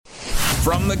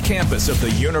From the campus of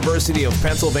the University of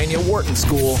Pennsylvania Wharton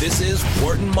School, this is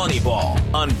Wharton Moneyball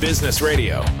on Business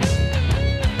Radio.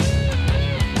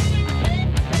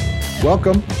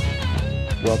 Welcome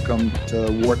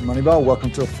to Wharton Moneyball.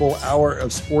 Welcome to a full hour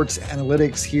of sports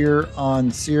analytics here on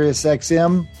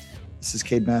SiriusXM. This is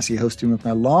Cade Massey hosting with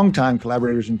my longtime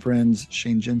collaborators and friends,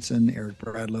 Shane Jensen, Eric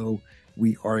Bradlow.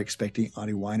 We are expecting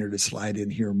Adi Weiner to slide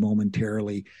in here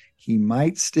momentarily. He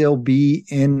might still be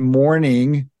in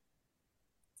mourning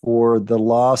for the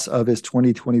loss of his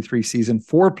 2023 season.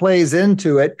 4 plays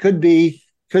into it. Could be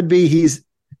he's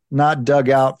not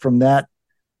dug out from that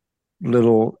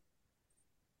little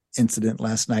incident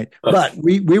last night. But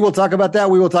we will talk about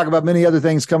that. We will talk about many other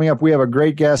things coming up. We have a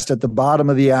great guest at the bottom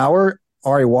of the hour.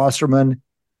 Ari Wasserman,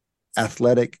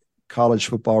 athletic college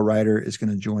football writer, is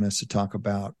going to join us to talk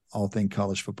about all things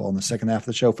college football in the second half of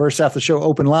the show. First half of the show,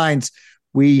 open lines.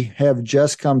 We have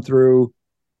just come through,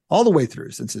 all the way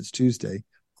through, since it's Tuesday,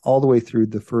 all the way through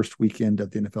the first weekend of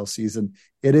the NFL season.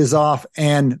 It is off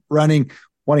and running.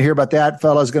 Want to hear about that?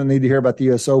 Fellas, going to need to hear about the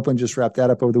U.S. Open. Just wrap that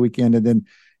up over the weekend. And then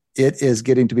it is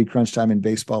getting to be crunch time in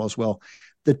baseball as well.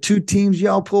 The 2 teams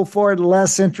y'all pull forward,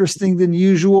 less interesting than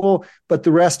usual, but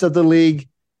the rest of the league,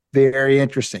 very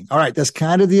interesting. All right, that's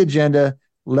kind of the agenda.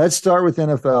 Let's start with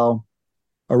NFL.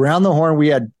 Around the horn, we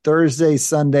had Thursday,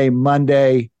 Sunday,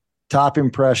 Monday, top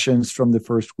impressions from the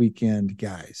first weekend,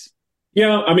 guys.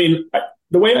 Yeah, I mean,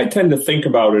 the way I tend to think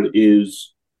about it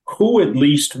is who at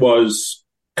least was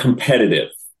competitive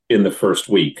in the first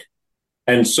week.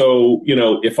 And so,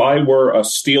 if I were a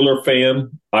Steeler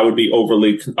fan, I'd be a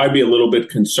little bit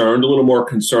concerned, a little more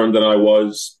concerned than I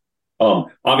was.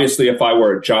 Obviously, if I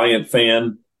were a Giant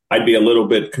fan, I'd be a little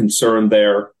bit concerned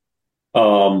there.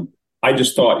 I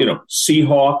just thought,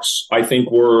 Seahawks, I think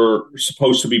were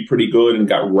supposed to be pretty good and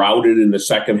got routed in the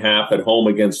second half at home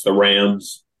against the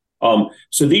Rams.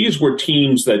 So these were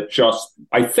teams that just,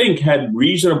 I think, had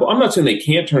reasonable, I'm not saying they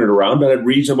can't turn it around, but had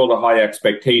reasonable to high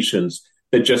expectations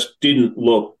that just didn't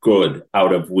look good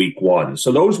out of week one.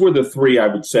 So those were the 3, I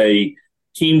would say,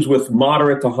 teams with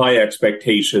moderate to high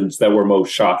expectations that were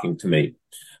most shocking to me.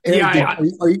 Eric,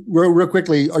 real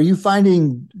quickly, are you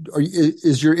finding,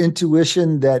 is your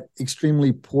intuition that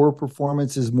extremely poor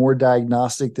performance is more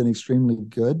diagnostic than extremely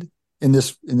good in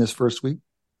this first week?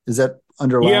 Is that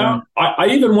underlying? Yeah, I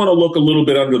even want to look a little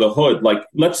bit under the hood. Like,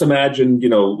 let's imagine,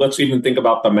 let's even think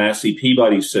about the Massey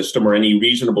Peabody system or any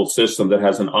reasonable system that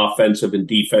has an offensive and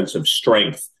defensive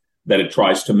strength that it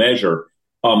tries to measure.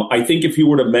 I think if you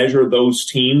were to measure those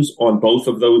teams on both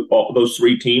of those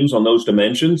 3 teams on those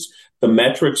dimensions, the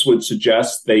metrics would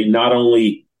suggest they not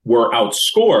only were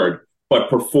outscored,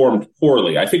 but performed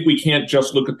poorly. I think we can't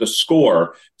just look at the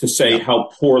score to say how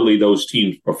poorly those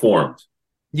teams performed.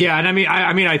 Yeah, and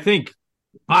I think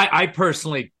I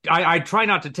personally try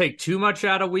not to take too much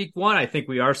out of week one. I think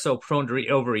we are so prone to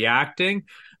overreacting.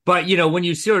 But, when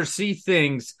you sort of see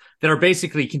things that are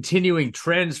basically continuing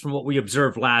trends from what we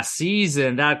observed last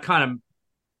season, that kind of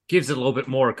gives it a little bit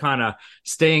more kind of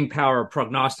staying power,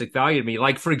 prognostic value to me.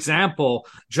 Like, for example,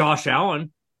 Josh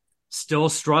Allen still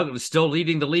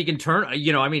leading the league in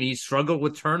he struggled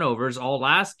with turnovers all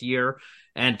last year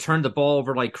and turned the ball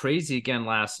over like crazy again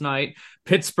last night.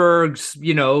 Pittsburgh's,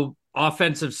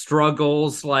 offensive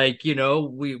struggles,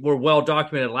 we were well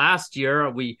documented last year.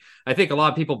 I think a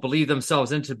lot of people believe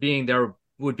themselves into being there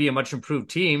would be a much improved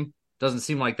team. Doesn't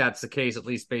seem like that's the case, at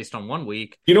least based on 1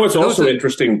 week. It's also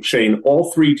interesting, Shane,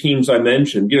 all 3 teams I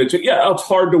mentioned, it's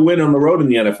hard to win on the road in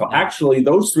the NFL. Actually,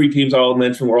 those 3 teams I all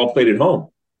mentioned were all played at home.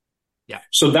 Yeah.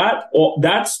 So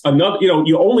that's another,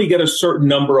 you only get a certain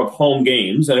number of home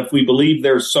games. And if we believe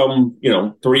there's some,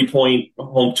 3-point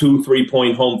home,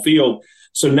 3-point home field.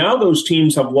 So now those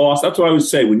teams have lost. That's what I would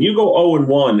say. When you go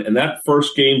 0-1 and that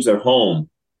first game's at home,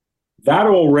 that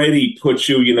already puts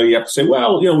you, you have to say,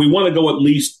 well, we want to go at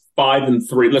least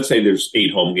 5-3. Let's say there's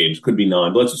 8 home games, could be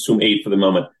 9, but let's assume 8 for the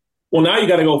moment. Well, now you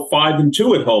got to go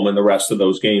 5-2 at home in the rest of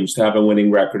those games to have a winning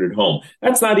record at home.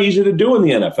 That's not easy to do in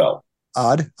the NFL.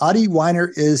 Adi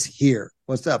Weiner is here.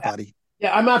 What's up, Adi?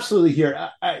 Yeah, I'm absolutely here.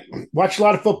 I watch a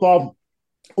lot of football.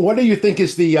 What do you think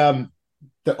is the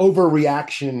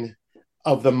overreaction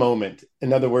of the moment?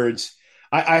 In other words,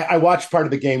 I watched part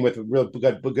of the game with a real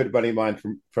good buddy of mine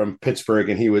from Pittsburgh,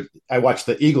 and I watched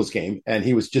the Eagles game, and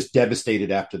he was just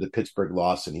devastated after the Pittsburgh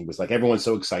loss, and he was like, everyone's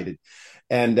so excited.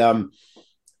 And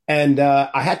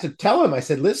I had to tell him, I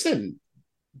said, listen,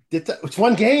 it's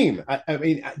one game. I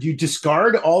mean, do you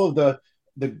discard all of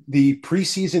the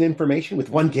preseason information with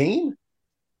one game?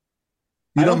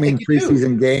 You don't mean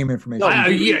preseason game information.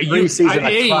 Preseason.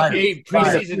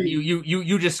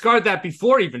 You discard that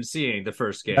before even seeing the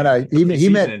first game. He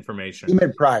meant information. He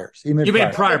meant priors. You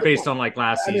meant prior based on like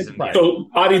last season. So,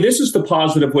 Adi, this is the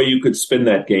positive way you could spin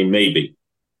that game, maybe.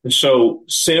 So,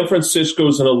 San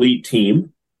Francisco's an elite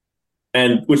team,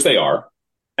 and which they are,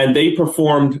 and they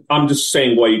performed. I'm just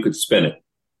saying why you could spin it,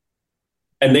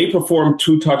 and they performed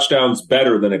 2 touchdowns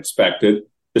better than expected.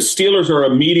 The Steelers are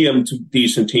a medium to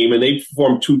decent team, and they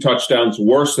performed 2 touchdowns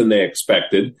worse than they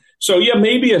expected. So, yeah,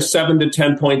 maybe a 7 to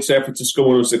 10 point San Francisco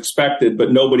win was expected,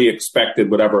 but nobody expected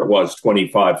whatever it was,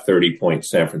 25, 30 point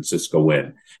San Francisco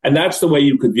win. And that's the way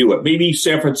you could view it. Maybe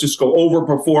San Francisco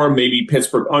overperformed, maybe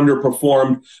Pittsburgh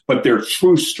underperformed, but their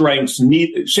true strengths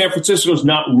San Francisco's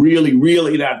not really,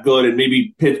 really that good, and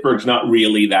maybe Pittsburgh's not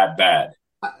really that bad.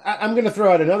 I'm going to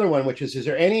throw out another one, which is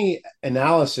there any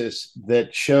analysis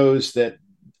that shows that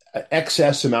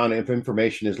excess amount of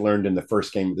information is learned in the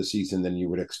first game of the season than you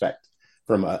would expect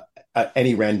from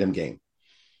any random game?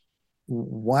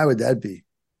 Why would that be?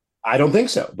 I don't think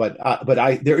so, but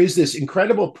there is this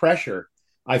incredible pressure,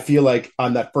 I feel like,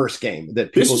 on that first game.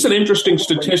 This is an interesting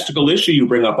statistical issue you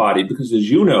bring up, Adi, because as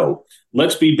you know,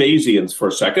 let's be Bayesians for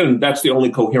a second, and that's the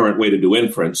only coherent way to do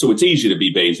inference, so it's easy to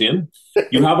be Bayesian.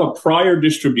 You have a prior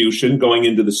distribution going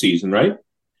into the season, right?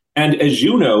 And as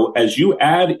you know, as you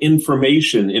add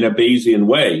information in a Bayesian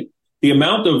way, the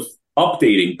amount of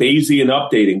Bayesian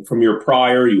updating from your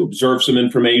prior, you observe some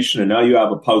information, and now you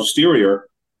have a posterior,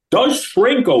 does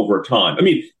shrink over time. I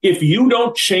mean, if you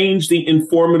don't change the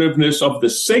informativeness of the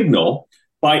signal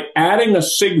by adding a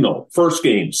signal, first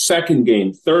game, second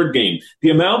game, third game,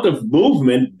 the amount of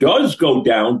movement does go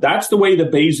down. That's the way the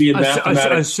Bayesian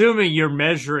mathematics... Assuming you're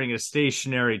measuring a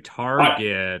stationary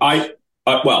target.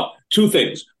 Well, 2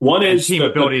 things. One is team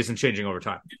ability isn't changing over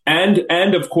time,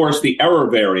 and of course the error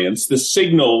variance. The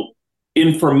signal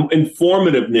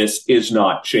informativeness is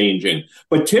not changing,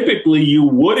 but typically you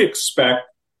would expect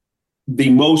the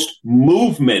most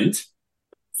movement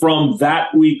from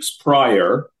that week's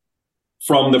prior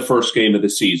from the first game of the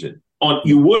season.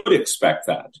 You would expect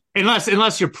that,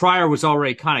 unless your prior was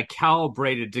already kind of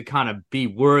calibrated to kind of be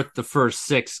worth the first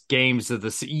 6 games of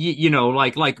the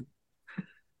like.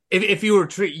 If you were,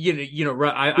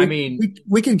 I mean,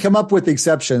 we can come up with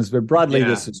exceptions, but broadly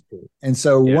this is true. And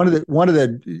so one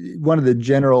of the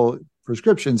general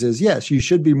prescriptions is, yes, you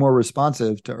should be more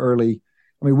responsive to early.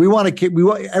 I mean,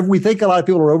 we think a lot of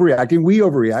people are overreacting. We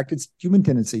overreact; it's human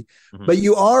tendency. Mm-hmm. But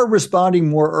you are responding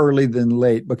more early than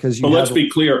late because you. Well, let's be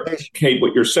clear, Kate.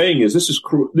 What you're saying is I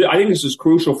think this is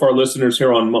crucial for our listeners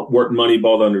here on Wharton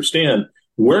Moneyball to understand.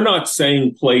 We're not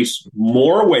saying place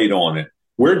more weight on it.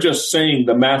 We're just saying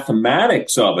the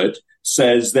mathematics of it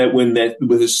says that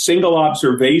with a single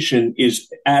observation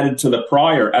is added to the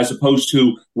prior, as opposed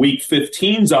to week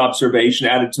 15's observation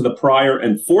added to the prior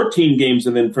and 14 games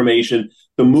of information,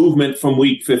 the movement from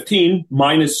week 15,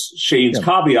 minus Shane's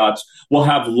caveats, will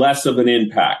have less of an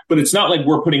impact. But it's not like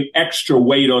we're putting extra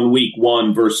weight on week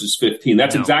 1 versus 15.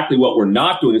 That's exactly what we're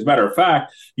not doing. As a matter of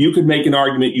fact, you could make an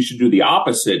argument you should do the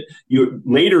opposite. Your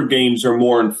later games are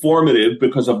more informative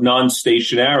because of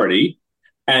non-stationarity,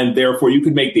 and therefore you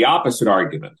could make the opposite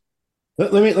argument.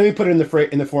 Let me put it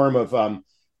in the form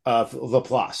of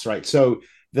Laplace, right? So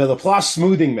the Laplace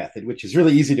smoothing method, which is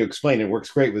really easy to explain and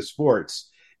works great with sports,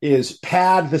 is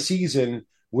pad the season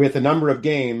with a number of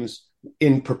games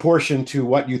in proportion to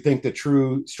what you think the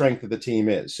true strength of the team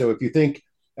is. So if you think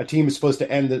a team is supposed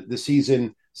to end the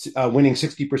season winning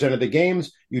 60% of the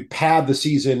games, you'd pad the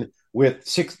season with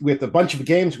a bunch of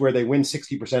games where they win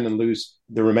 60% and lose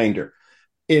the remainder.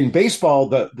 In baseball,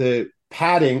 the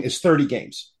padding is 30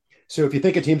 games. So if you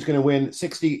think a team's going to win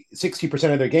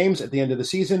 60% of their games at the end of the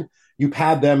season, you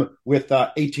pad them with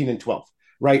 18 and 12,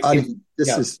 right?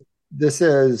 This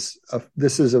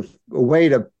is a way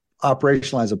to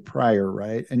operationalize a prior,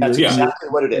 right? And that's exactly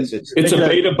what it is. It's a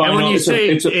beta binomial. And when you say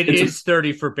it is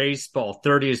 30 for baseball,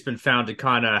 30 has been found to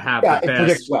kind of have the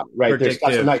best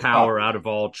predictive power out of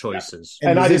all choices.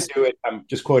 And I didn't do it. I'm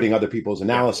just quoting other people's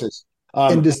analysis.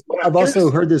 I've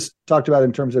also heard this talked about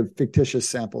in terms of fictitious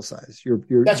sample size.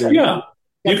 That's right. Yeah.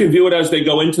 You can view it as they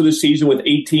go into the season with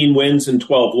 18 wins and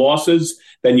 12 losses.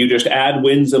 Then you just add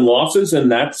wins and losses,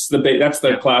 and that's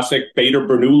the classic Beta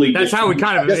Bernoulli. That's how we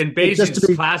kind of in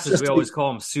Bayesian's classes we always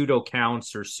call them pseudo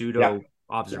counts or pseudo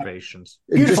observations.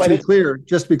 Just to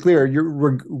be clear,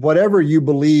 whatever you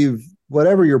believe,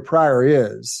 whatever your prior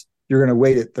is, you're going to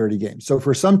weight it 30 games. So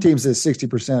for some teams, it's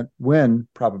 60% win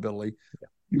probability.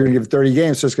 You're going to give 30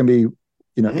 games, so it's going to be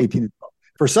 18 and 12.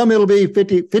 For some, it'll be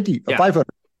 50 a 500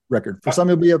 record. For some,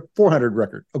 it'll be a 400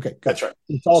 record. Okay, that's right.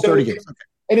 It's all 30 games. Okay.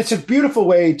 And it's a beautiful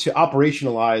way to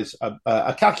operationalize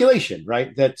a calculation,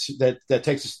 right? That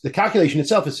takes the calculation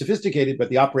itself is sophisticated, but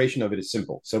the operation of it is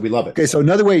simple. So we love it. Okay, so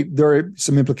another way, there are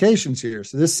some implications here.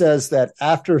 So this says that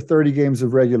after 30 games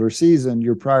of regular season,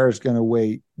 your prior is going to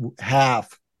weigh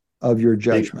half of your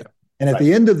judgment. And at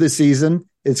the end of the season,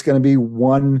 it's going to be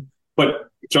one. But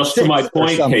just to my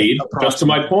point, Kate, just to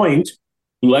my point,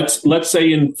 let's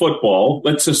say in football,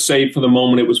 let's just say for the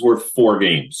moment it was worth 4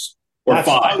 games. Or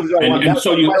 5. And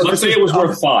so let's say it was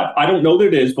worth 5. I don't know that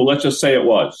it is, but let's just say it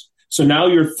was. So now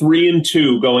you're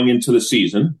 3-2 going into the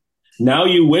season. Now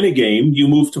you win a game. You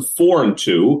move to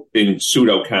 4-2 in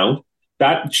pseudo count.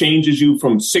 That changes you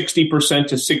from 60%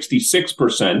 to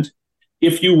 66%.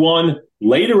 If you won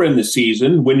later in the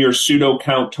season, when your pseudo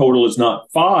count total is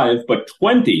not 5, but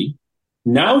 20,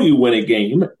 now you win a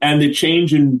game, and the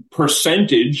change in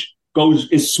percentage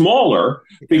is smaller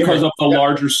because of the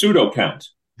larger pseudo count.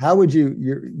 How would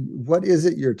what is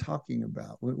it you're talking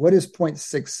about? What is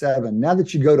 0.67? Now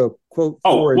that you go to quote,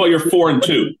 you're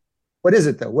 4-2. What is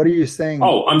it though? What are you saying?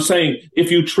 Oh, I'm saying if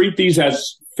you treat these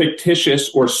as fictitious,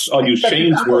 or I'll use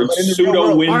Shane's words,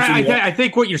 pseudo wins. Right, I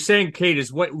think what you're saying, Kate,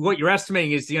 is what you're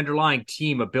estimating is the underlying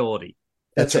team ability.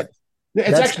 That's right.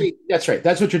 That's right.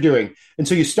 That's what you're doing. And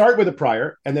so you start with a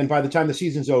prior, and then by the time the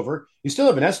season's over, you still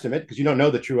have an estimate because you don't know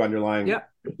the true underlying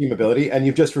team ability, and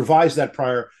you've just revised that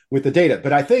prior with the data.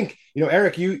 But I think,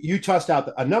 Eric, you tossed out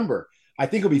a number. I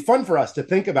think it'll be fun for us to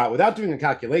think about without doing a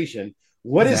calculation.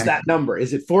 What is that number?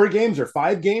 Is it 4 games or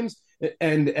 5 games?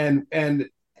 And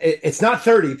it's not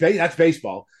 30. That's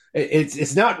baseball.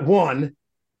 It's not 1.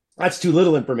 That's too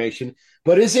little information.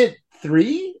 But is it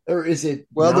 3 or is it?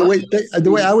 Well,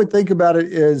 the way I would think about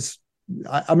it is,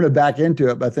 I'm going to back into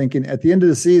it by thinking at the end of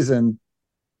the season,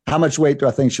 how much weight do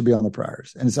I think should be on the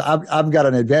priors? And so I've got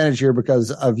an advantage here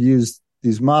because I've used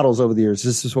these models over the years.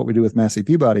 This is what we do with Massey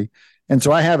Peabody, and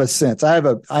so I have a sense. I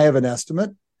have an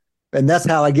estimate, and that's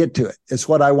how I get to it. It's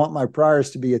what I want my priors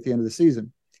to be at the end of the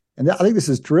season, and I think this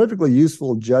is terrifically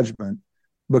useful judgment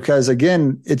because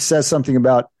again, it says something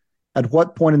about at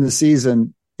what point in the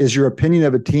season is your opinion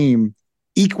of a team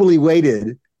equally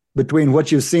weighted between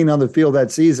what you've seen on the field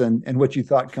that season and what you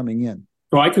thought coming in.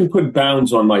 So I can put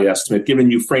bounds on my estimate,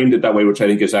 given you framed it that way, which I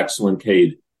think is excellent,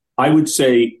 Cade. I would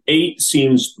say 8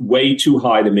 seems way too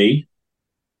high to me.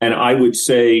 And I would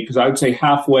say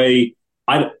halfway,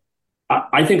 I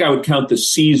think I would count the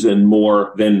season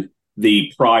more than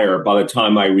the prior by the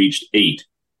time I reached 8.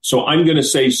 So I'm going to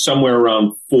say somewhere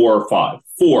around 4 or 5.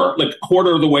 4, like a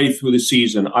quarter of the way through the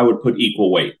season, I would put equal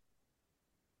weight.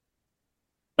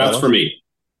 That's for me.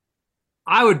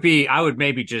 I would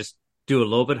maybe just do a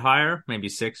little bit higher, maybe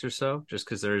 6 or so, just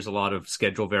because there's a lot of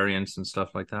schedule variance and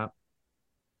stuff like that.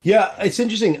 Yeah, it's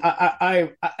interesting.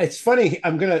 It's funny.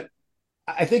 I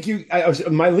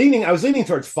was leaning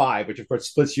towards 5, which of course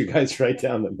splits you guys right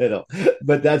down the middle,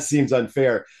 but that seems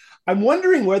unfair. I'm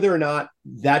wondering whether or not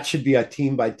that should be a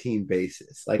team by team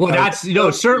basis.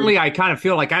 Certainly I kind of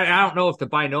feel like I don't know if the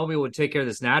binomial would take care of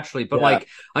this naturally, but like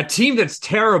a team that's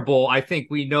terrible, I think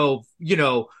we know, you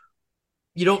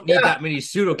don't need that many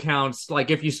pseudo counts.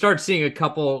 Like if you start seeing a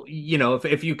couple,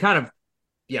 if you kind of,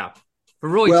 for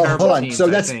really terrible teams,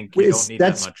 so I think you don't need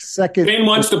that much. Shane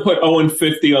wants to put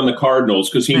 0-50 on the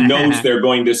Cardinals because he knows they're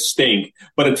going to stink.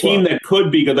 But a team that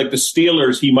could be good, like the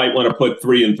Steelers, he might want to put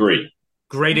 3-3.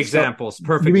 Great examples.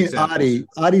 Perfect examples.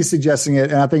 Adi's suggesting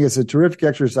it, and I think it's a terrific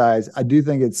exercise. I do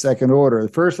think it's second order.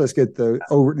 First, let's get the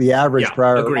average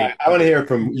prior. Agree. I want to hear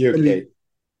from you, Kate.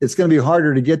 It's going to be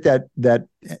harder to get that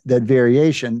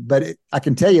variation, but I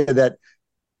can tell you that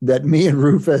me and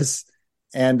Rufus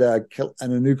and a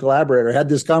new collaborator had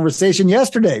this conversation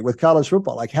yesterday with college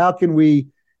football. Like, how can we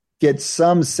get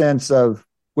some sense of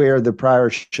where the prior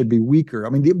should be weaker? I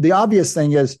mean, the obvious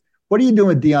thing is, what are you doing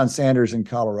with Deion Sanders in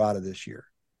Colorado this year?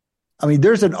 I mean,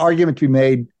 there's an argument to be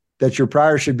made that your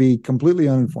prior should be completely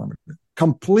uninformative.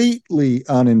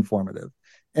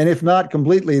 And if not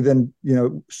completely, then,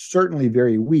 certainly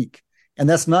very weak. And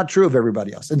that's not true of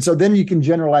everybody else. And so then you can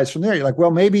generalize from there. You're like,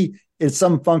 well, maybe it's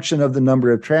some function of the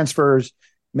number of transfers.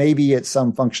 Maybe it's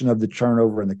some function of the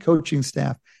turnover in the coaching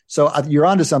staff. So you're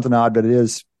onto something odd, but it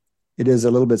is a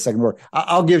little bit second order.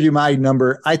 I'll give you my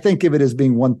number. I think of it as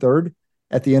being 1/3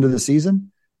 at the end of the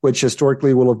season, which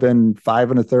historically will have been 5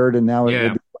 1/3, and now it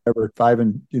will be whatever 5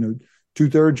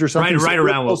 2/3 or something. Right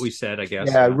around what we said, I guess.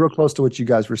 Yeah, real close to what you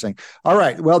guys were saying. All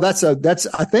right. Well, that's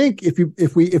I think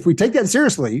if we take that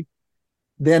seriously,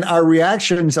 then our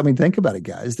reactions, I mean, think about it,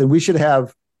 guys, then we should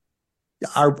have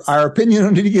our opinion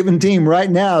on any given team right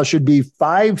now should be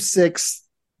 5/6,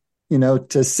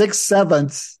 to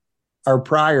 6/7 our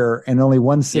prior and only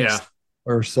 1/6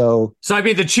 or so. So I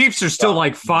mean, the Chiefs are still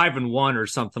like 5-1 or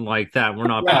something like that. We're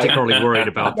not particularly worried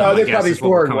about them. No, they're I guess probably is what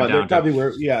we're 4-1. They're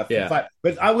probably yeah. five.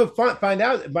 But I will find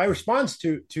out. My response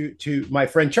to my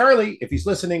friend Charlie, if he's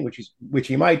listening, which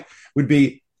he might, would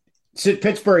be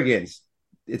Pittsburgh ins.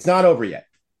 It's not over yet.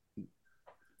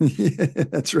 Yeah,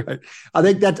 that's right. I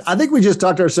think we just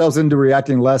talked ourselves into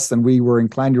reacting less than we were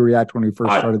inclined to react when we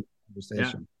first started the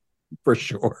conversation. Yeah. For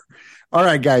sure. All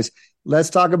right, guys, let's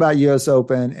talk about US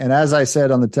Open. And as I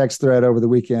said on the text thread over the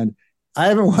weekend, I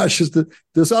haven't watched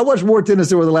this. I watched more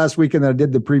tennis over the last weekend than I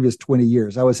did the previous 20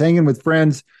 years. I was hanging with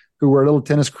friends who were a little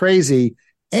tennis crazy,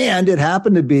 and it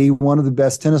happened to be one of the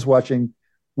best tennis watching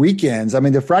weekends. I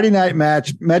mean, the Friday night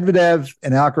match, Medvedev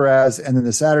and Alcaraz, and then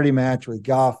the Saturday match with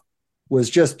Goff was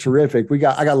just terrific. I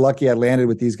got lucky. I landed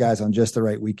with these guys on just the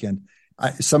right weekend.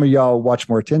 Some of y'all watch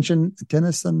more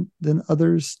tennis than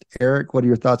others. Eric, what are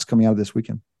your thoughts coming out of this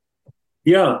weekend?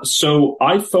 Yeah, so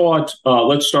I thought,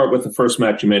 let's start with the first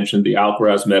match you mentioned, the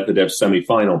Alcaraz-Medvedev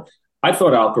semifinal. I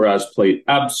thought Alcaraz played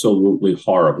absolutely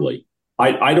horribly.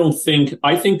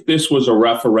 I think this was a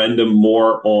referendum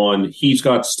more on he's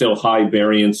got still high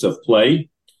variance of play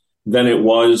than it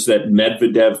was that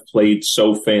Medvedev played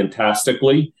so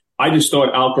fantastically. I just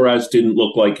thought Alcaraz didn't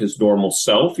look like his normal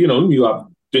self. You know, you have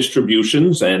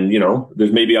distributions and, you know,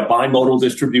 there's maybe a bimodal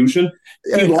distribution.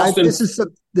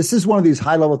 This is one of these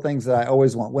high-level things that I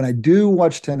always want. When I do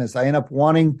watch tennis, I end up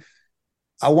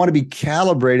I want to be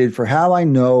calibrated for how I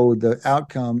know the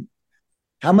outcome,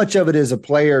 how much of it is a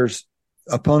player's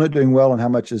opponent doing well and how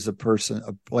much is a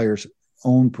player's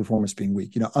own performance being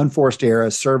weak. You know, unforced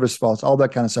errors, service faults, all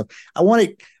that kind of stuff. I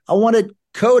want it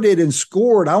coded and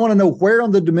scored. I want to know where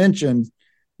on the dimension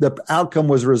the outcome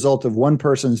was a result of one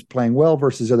person's playing well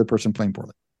versus the other person playing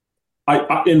poorly.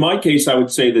 In my case, I would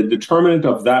say the determinant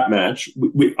of that match,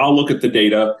 I'll look at the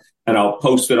data and I'll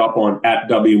post it up on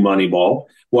 @WMoneyball,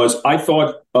 was I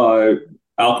thought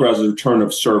Alcaraz's return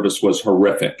of service was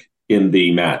horrific in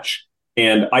the match.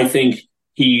 And I think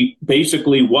he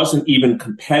basically wasn't even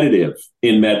competitive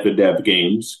in Medvedev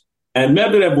games. And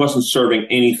Medvedev wasn't serving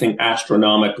anything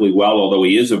astronomically well, although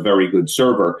he is a very good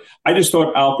server. I just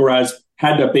thought Alcaraz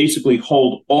had to basically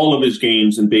hold all of his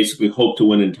games and basically hope to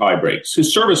win in tiebreaks.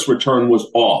 His service return was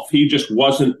off. He just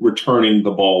wasn't returning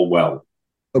the ball well.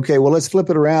 Okay, well, let's flip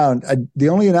it around. The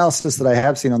only analysis that I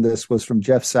have seen on this was from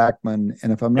Jeff Sackman.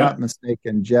 And if I'm not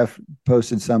mistaken, Jeff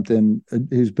posted something.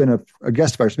 He's been a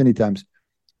guest of ours many times.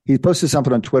 He posted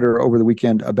something on Twitter over the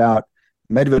weekend about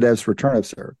Medvedev's return of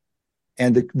serve.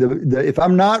 And if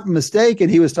I'm not mistaken,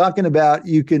 he was talking about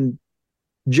you can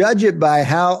judge it by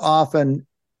how often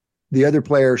the other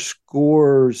player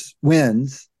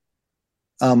wins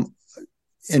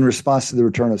in response to the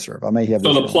return of serve. I may have the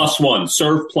 +1,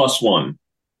 serve +1.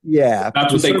 Yeah.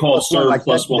 That's what they call serve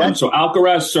 +1. So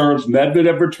Alcaraz serves,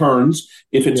 Medvedev returns.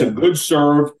 If it's a good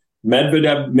serve,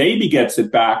 Medvedev maybe gets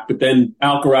it back, but then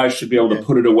Alcaraz should be able to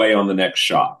put it away on the next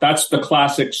shot. That's the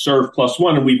classic serve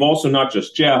 +1. And we've also, not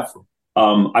just Jeff,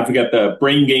 I forget, the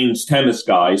Brain Games tennis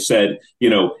guy said,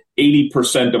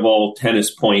 80% of all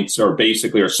tennis points are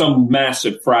some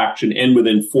massive fraction end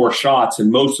within 4 shots,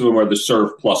 and most of them are the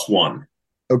serve +1.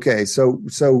 Okay, so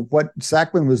what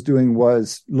Sackman was doing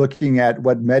was looking at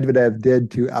what Medvedev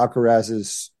did to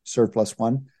Alcaraz's serve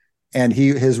 +1, and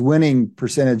his winning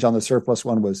percentage on the serve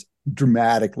 +1 was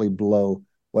dramatically below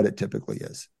what it typically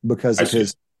is because of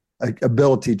his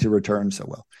ability to return so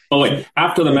well. Oh, wait,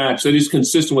 after the match, that is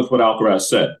consistent with what Alcaraz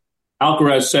said.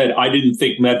 Alcaraz said, I didn't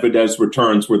think Medvedev's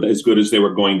returns were as good as they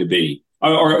were going to be.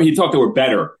 Or he thought they were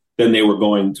better than they were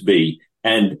going to be.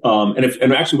 And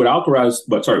actually what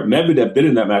Medvedev did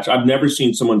in that match, I've never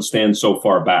seen someone stand so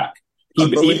far back.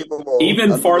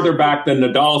 Even farther back than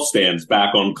Nadal stands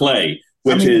back on clay,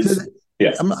 it's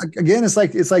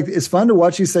fun to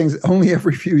watch these things only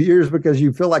every few years because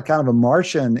you feel like kind of a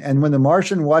Martian. And when the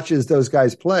Martian watches those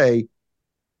guys play,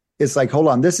 it's like, hold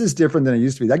on, this is different than it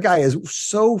used to be. That guy is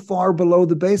so far below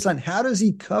the baseline. How does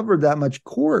he cover that much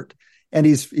court? And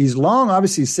he's long,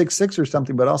 obviously 6'6" or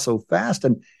something, but also fast.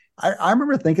 And I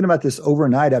remember thinking about this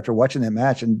overnight after watching that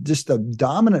match, and just the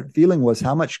dominant feeling was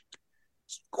how much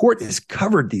court is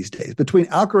covered these days between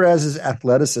Alcaraz's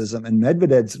athleticism and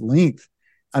Medvedev's length.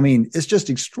 I mean, it's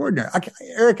just extraordinary.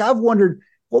 Eric, I've wondered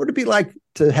what would it be like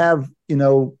to have,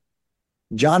 John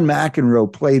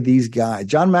McEnroe play these guys.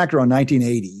 John McEnroe in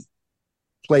 1980.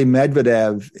 Play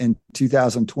Medvedev in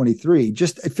 2023.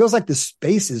 Just, it feels like the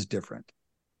space is different.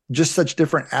 Just such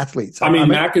different athletes.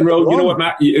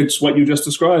 McEnroe, it's what you just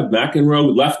described.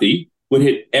 McEnroe, lefty, would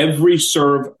hit every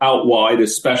serve out wide,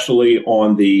 especially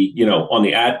on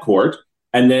the ad court.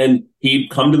 And then he'd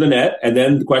come to the net. And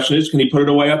then the question is, can he put it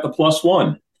away at the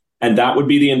 +1? and that would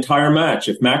be the entire match.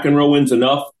 If McEnroe wins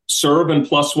enough serve and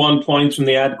 +1 points from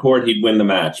the ad court, he'd win the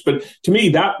match. But to me,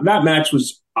 that match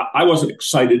was, I wasn't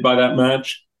excited by that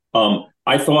match.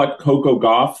 I thought Coco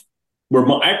Gauff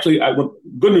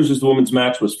good news is the women's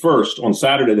match was first on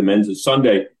Saturday, the men's is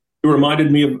Sunday. It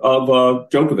reminded me of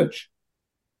Djokovic.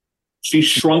 She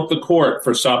shrunk the court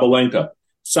for Sabalenka.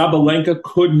 Sabalenka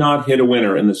could not hit a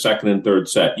winner in the second and third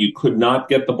set. You could not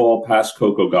get the ball past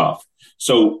Coco Gauff.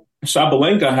 So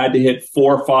Sabalenka had to hit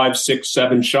 4, 5, 6,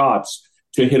 7 shots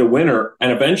to hit a winner,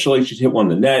 and eventually she'd hit one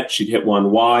to the net, she'd hit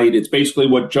one wide. It's basically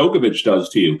what Djokovic does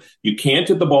to you. You can't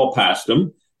hit the ball past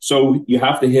him, so you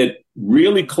have to hit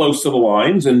really close to the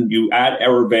lines, and you add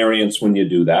error variance when you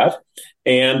do that.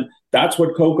 And that's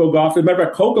what Coco Gauff did. Remember,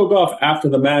 Coco Gauff, after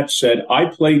the match, said, I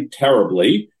played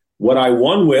terribly. What I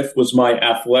won with was my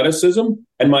athleticism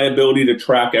and my ability to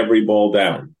track every ball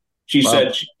down. She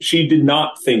said she did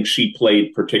not think she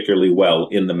played particularly well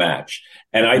in the match.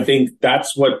 And I think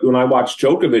that's what, when I watched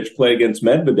Djokovic play against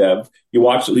Medvedev, you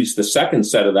watch at least the second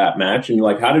set of that match, and you're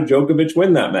like, how did Djokovic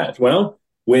win that match? Well,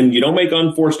 when you don't make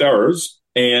unforced errors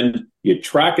and you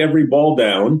track every ball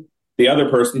down, the other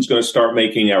person's going to start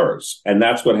making errors. And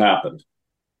that's what happened.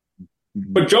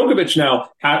 Mm-hmm. But Djokovic now,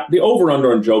 the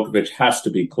over-under on Djokovic has to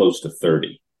be close to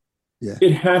 30. Yeah.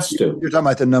 It has to. You're talking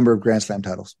about the number of Grand Slam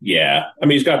titles. Yeah. I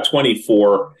mean, he's got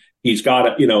 24. He's got,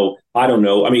 I don't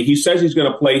know. I mean, he says he's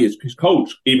going to play. His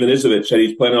coach, Ivan Izovich, said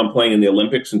he's planning on playing in the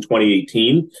Olympics in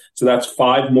 2018. So that's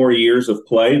 5 more years of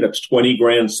play. That's 20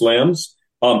 Grand Slams.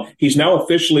 He's now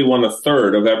officially won a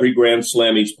third of every Grand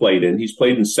Slam he's played in. He's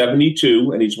played in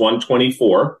 72, and he's won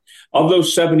 24. Of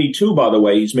those 72, by the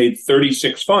way, he's made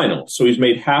 36 finals. So he's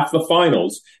made half the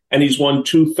finals, and he's won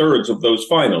 2/3 of those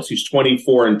finals. He's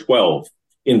 24-12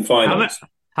 in finals.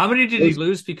 How many did he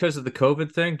lose because of the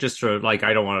COVID thing? Just for, I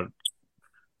don't want to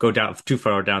go down too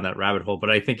far down that rabbit hole, but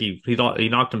I think he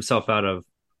knocked himself out of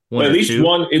one. At least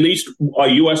a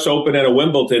U.S. Open and a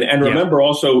Wimbledon. And remember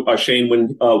also, Shane,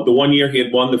 when the one year he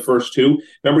had won the first 2,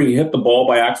 remember he hit the ball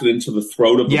by accident into the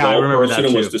throat of the ball person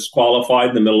and was disqualified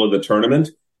in the middle of the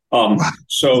tournament.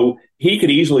 So he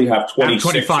could easily have 26.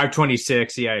 25,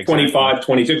 26. Yeah, exactly. 25,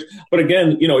 26. But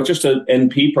again, it's just an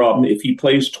NP problem. If he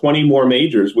plays 20 more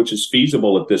majors, which is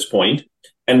feasible at this point,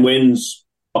 and wins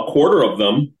a quarter of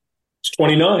them, it's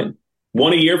 29.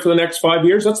 One a year for the next 5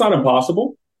 years. That's not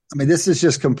impossible. I mean, this is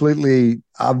just completely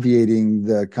obviating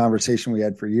the conversation we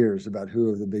had for years about who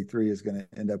of the big three is going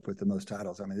to end up with the most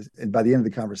titles. I mean, and by the end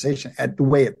of the conversation, at the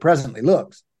way it presently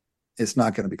looks, it's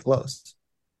not going to be close.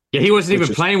 Yeah, he wasn't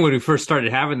even playing when we first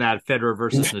started having that Federer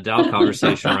versus Nadal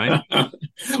conversation, right?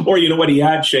 Or you know what he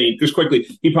had, Shane? Just quickly,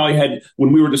 he probably had,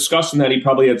 when we were discussing that, he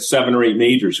probably had 7 or 8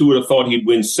 majors. Who would have thought he'd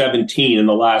win 17 in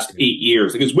the last 8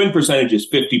 years? Like his win percentage is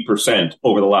 50%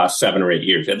 over the last 7 or 8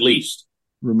 years, at least.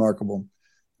 Remarkable.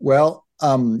 Well,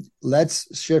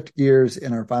 let's shift gears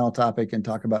in our final topic and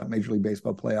talk about Major League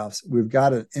Baseball playoffs. We've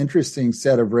got an interesting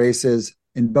set of races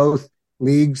in both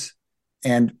leagues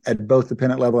and at both the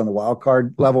pennant level and the wild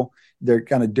card level. They're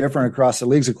kind of different across the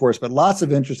leagues, of course, but lots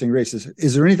of interesting races.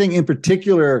 Is there anything in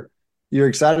particular you're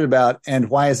excited about,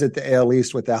 and why is it the AL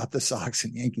East without the Sox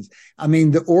and Yankees? I mean,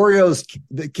 the Orioles,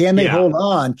 can they hold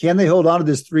on? Can they hold on to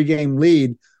this 3-game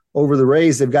lead over the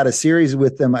Rays? They've got a series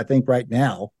with them, I think, right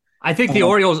now. I think the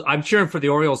Orioles, I'm cheering for the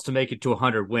Orioles to make it to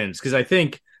 100 wins, because I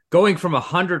think going from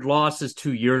 100 losses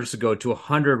 2 years ago to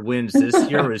 100 wins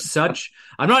this year is such.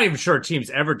 I'm not even sure a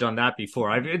team's ever done that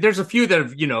before. There's a few that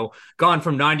have, gone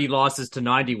from 90 losses to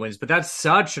 90 wins, but that's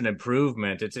such an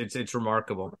improvement. It's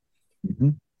remarkable. Mm-hmm.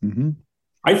 Mm-hmm.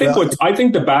 I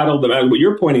think the battle, what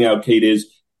you're pointing out, Kate, is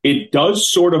it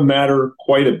does sort of matter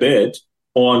quite a bit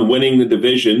on winning the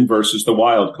division versus the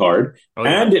wild card,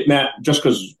 and it just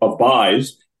because of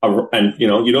buys. And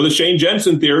the Shane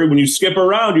Jensen theory, when you skip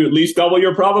around, you at least double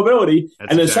your probability.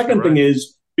 That's and the second thing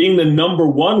is being the number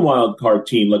 1 wild card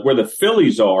team, like where the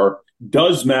Phillies are,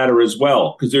 does matter as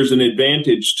well, because there's an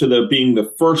advantage to being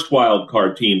the first wild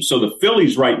card team. So the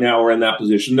Phillies right now are in that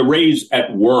position. The Rays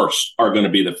at worst are going to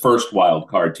be the first wild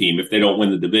card team if they don't win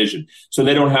the division. So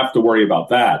they don't have to worry about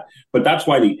that. But that's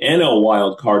why the NL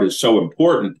wild card is so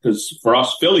important, because for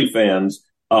us Philly fans,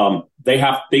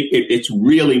 it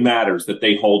really matters that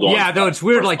they hold on. Yeah, though it's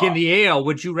weird. Like in the AL,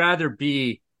 would you rather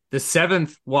be the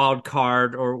 7th wild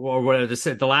card or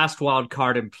the last wild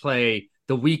card and play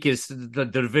the weakest,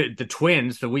 the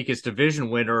Twins, the weakest division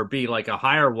winner, or be like a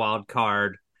higher wild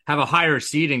card, have a higher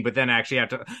seeding, but then actually have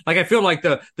to, I feel like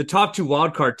the top 2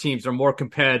 wild card teams are more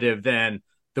competitive than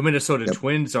the Minnesota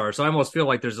Twins are. So I almost feel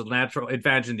like there's a natural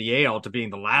advantage in the AL to being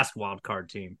the last wild card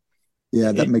team.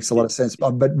 Yeah, that makes a lot of sense.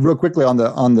 But real quickly on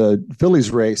the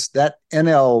Phillies race, that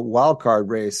NL wildcard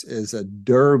race is a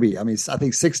derby. I mean, I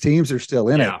think 6 teams are still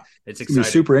in it. It's going to be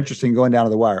super interesting going down to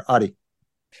the wire. Adi.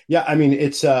 Yeah, I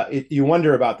mean, you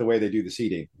wonder about the way they do the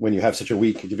seeding when you have such a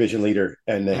weak division leader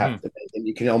and and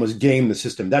you can almost game the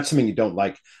system. That's something you don't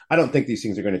like. I don't think these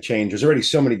things are going to change. There's already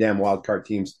so many damn wild card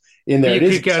teams in there.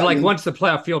 Once the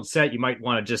playoff field's set, you might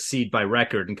want to just seed by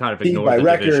record and kind of ignore by the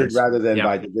record divisions. rather than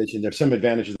by division. There's some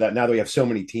advantage of that. Now that we have so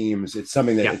many teams, it's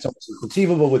something that it's almost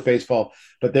inconceivable with baseball.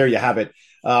 But there you have it.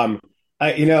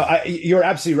 You're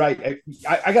absolutely right.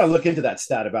 I got to look into that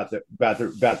stat about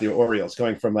the Orioles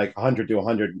going from like 100 to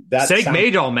 100. Seg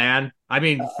Maydol, man. I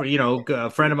mean, a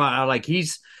friend of mine, like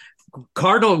he's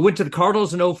went to the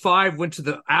Cardinals in 2005, went to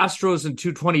the Astros in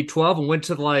 2012, and went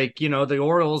to the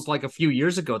Orioles like a few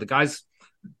years ago. The guy's,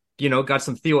 got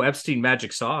some Theo Epstein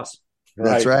magic sauce.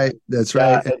 That's right. That's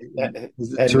right.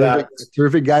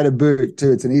 Terrific guy to boot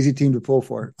too. It's an easy team to pull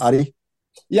for. Adi.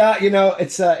 Yeah,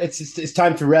 it's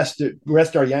time to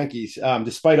rest our Yankees.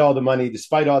 Despite all the money,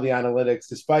 despite all the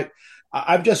analytics,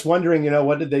 I'm just wondering,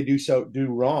 what did they do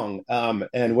wrong,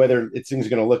 and whether things are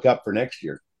going to look up for next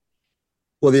year.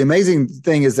 Well, the amazing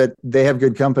thing is that they have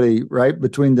good company, right?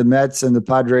 Between the Mets and the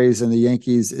Padres and the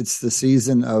Yankees, it's the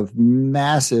season of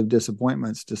massive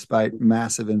disappointments despite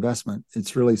massive investment.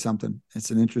 It's really something. It's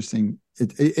an interesting.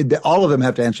 All of them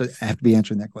have to be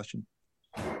answering that question.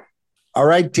 All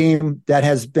right, team. That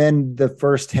has been the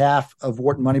first half of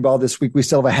Wharton Moneyball this week. We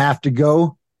still have a half to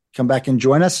go. Come back and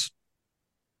join us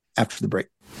after the break.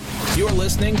 You're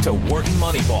listening to Wharton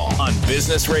Moneyball on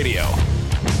Business Radio.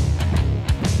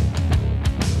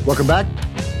 Welcome back.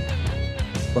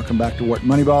 Welcome back to Wharton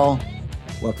Moneyball.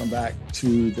 Welcome back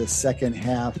to the second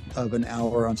half of an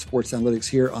hour on sports analytics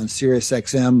here on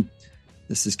SiriusXM.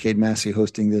 This is Cade Massey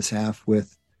hosting this half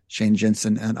with Shane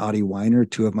Jensen and Adi Weiner,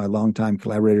 2 of my longtime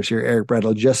collaborators here. Eric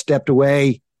Bradlow just stepped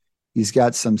away. He's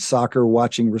got some soccer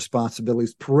watching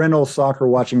responsibilities, parental soccer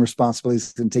watching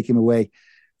responsibilities, and take him away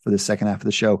for the second half of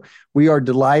the show. We are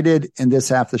delighted in this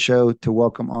half of the show to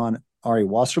welcome on Ari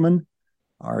Wasserman.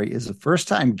 Ari is a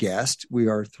first-time guest. We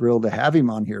are thrilled to have him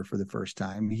on here for the first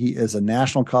time. He is a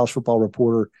national college football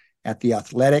reporter at The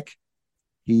Athletic.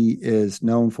 He is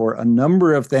known for a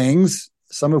number of things,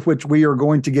 some of which we are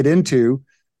going to get into,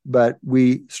 but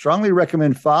we strongly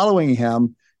recommend following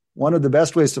him. One of the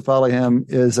best ways to follow him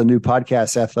is a new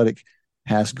podcast Athletic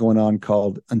has going on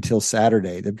called Until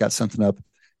Saturday. They've got something up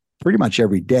pretty much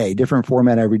every day, different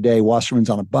format every day.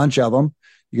 Wasserman's on a bunch of them.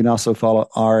 You can also follow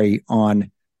Ari on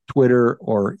Twitter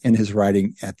or in his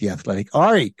writing at The Athletic.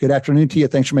 Ari, good afternoon to you.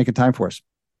 Thanks for making time for us.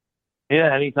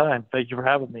 Yeah, anytime. Thank you for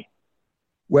having me.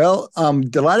 Well, I'm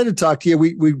delighted to talk to you.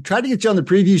 We tried to get you on the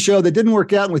preview show. That didn't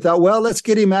work out. And we thought, well, let's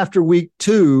get him after week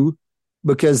 2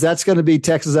 because that's going to be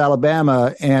Texas,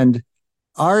 Alabama. And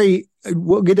Ari,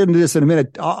 we'll get into this in a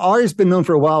minute. Ari's been known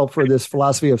for a while for this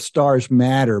philosophy of stars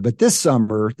matter. But this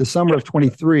summer, the summer of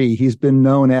 23, he's been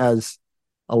known as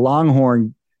a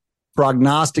Longhorn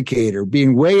prognosticator,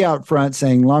 being way out front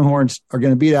saying Longhorns are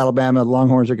going to beat Alabama. The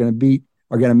Longhorns are going to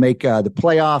make the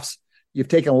playoffs. You've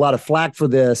taken a lot of flack for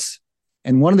this.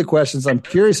 And one of the questions I'm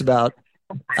curious about,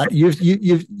 you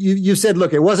said,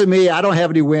 look, it wasn't me. I don't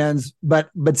have any wins, but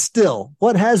still,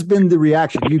 what has been the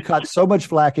reaction? You caught so much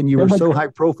flack and you were so high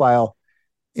profile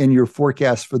in your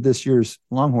forecast for this year's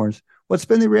Longhorns. What's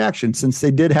been the reaction since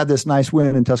they did have this nice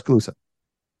win in Tuscaloosa?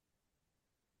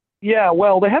 Yeah,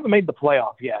 well, they haven't made the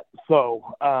playoff yet.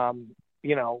 So, I'm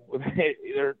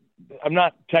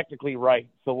not technically right.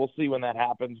 So we'll see when that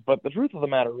happens. But the truth of the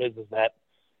matter is that,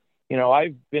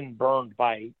 I've been burned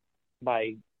by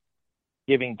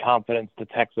giving confidence to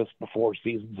Texas before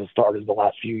seasons have started the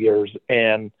last few years.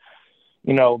 And,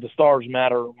 the stars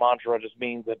matter mantra just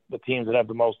means that the teams that have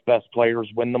the most best players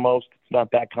win the most. It's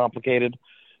not that complicated,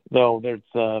 though there's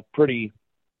a pretty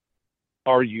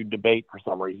argued debate for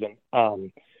some reason.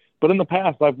 But in the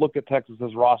past, I've looked at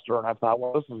Texas's roster and I thought,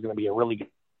 well, this is going to be a really good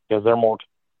because they're more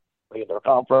in their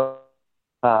conference.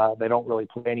 They don't really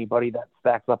play anybody that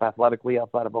stacks up athletically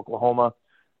outside of Oklahoma.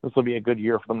 This will be a good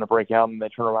year for them to break out, and they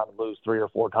turn around and lose 3 or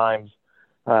 4 times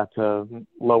to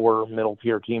lower middle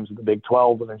tier teams in the Big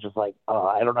 12. And it's just like,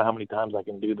 I don't know how many times I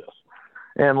can do this.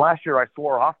 And last year I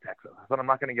swore off Texas. I said, I'm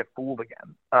not going to get fooled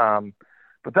again.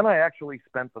 But then I actually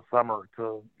spent the summer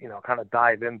to, kind of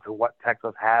dive into what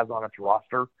Texas has on its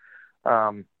roster.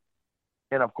 And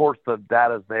of course the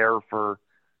data's there for,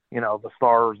 the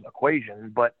stars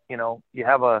equation, but, you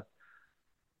have a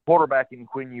quarterback in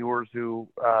Quinn Ewers who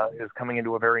is coming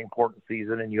into a very important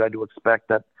season, and you had to expect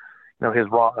that, his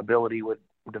raw ability would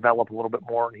develop a little bit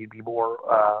more and he'd be more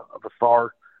of a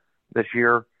star this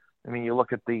year. I mean, you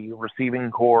look at the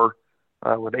receiving core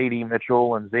with A.D.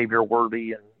 Mitchell and Xavier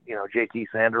Worthy and, J.T.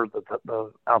 Sanders,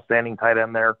 the outstanding tight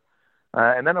end there.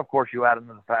 And then, of course, you add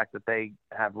into the fact that they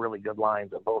have really good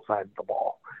lines on both sides of the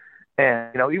ball.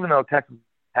 And, even though Texas is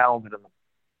talented and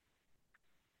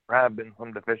there have been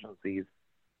some deficiencies,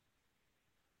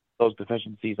 those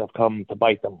deficiencies have come to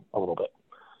bite them a little bit.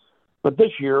 But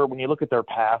this year, when you look at their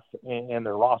path and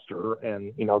their roster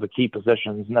and, the key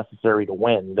positions necessary to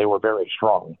win, they were very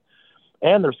strong.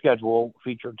 And their schedule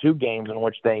featured 2 games in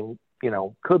which they,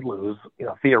 could lose,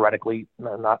 theoretically,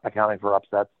 not accounting for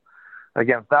upsets,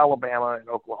 against Alabama and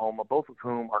Oklahoma, both of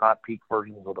whom are not peak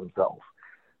versions of themselves.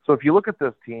 So if you look at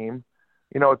this team,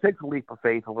 it takes a leap of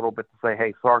faith a little bit to say,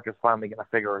 hey, Sark is finally going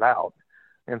to figure it out.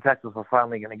 And Texas is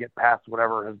finally going to get past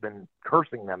whatever has been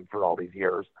cursing them for all these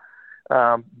years.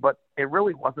 But it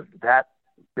really wasn't that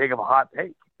big of a hot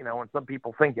take, and some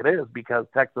people think it is because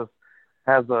Texas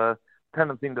has a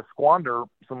tendency to squander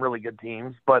some really good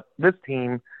teams. But this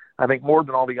team, I think more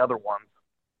than all the other ones,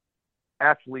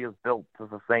 actually is built to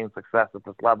sustain success at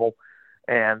this level.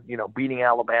 And, beating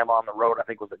Alabama on the road, I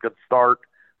think was a good start.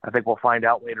 I think we'll find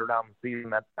out later down the season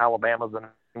that Alabama's an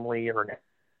extremely international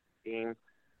team.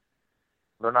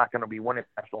 They're not going to be winning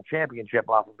a national championship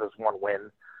off of this one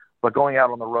win. But going out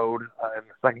on the road in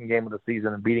the second game of the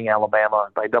season and beating Alabama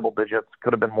by double digits,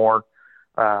 could have been more,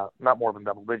 not more than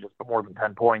double digits, but more than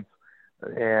 10 points.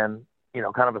 And,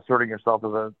 kind of asserting yourself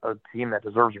as a team that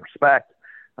deserves respect,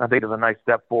 I think is a nice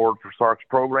step forward for Sark's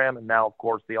program. And now, of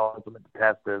course, the ultimate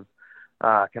test is,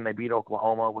 can they beat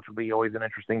Oklahoma, which will be always an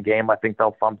interesting game. I think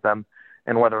they'll thump them.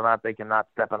 And whether or not they can not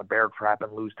step in a bear trap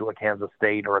and lose to a Kansas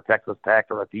State or a Texas Tech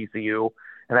or a TCU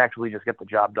and actually just get the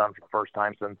job done for the first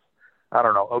time since, I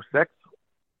don't know, 06?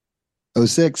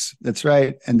 06, that's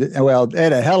right. And they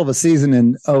had a hell of a season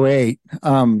in 08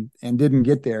 and didn't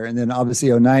get there. And then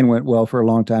obviously 09 went well for a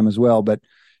long time as well. But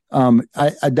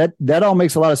that all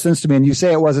makes a lot of sense to me. And you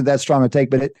say it wasn't that strong a take,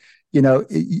 but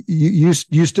you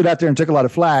stood out there and took a lot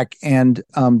of flack, and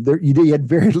you had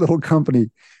very little company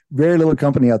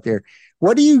out there.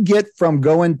 What do you get from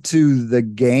going to the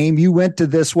game? You went to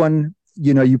this one.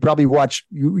 You probably watch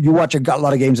a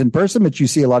lot of games in person, but you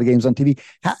see a lot of games on TV.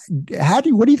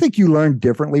 What do you think you learned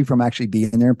differently from actually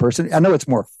being there in person? I know it's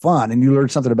more fun and you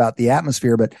learned something about the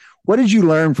atmosphere, but what did you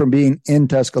learn from being in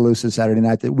Tuscaloosa Saturday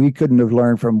night that we couldn't have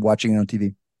learned from watching it on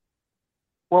TV?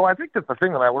 Well, I think that's the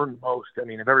thing that I learned most. I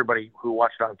mean, if everybody who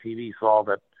watched on TV saw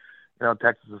that,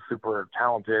 Texas is super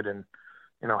talented and,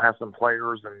 has some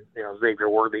players and, Xavier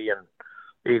Worthy and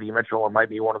A.D. Mitchell might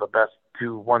be one of the best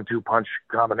 1-2 punch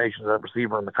combinations at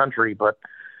receiver in the country, but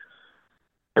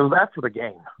it was after the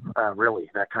game, really,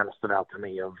 that kind of stood out to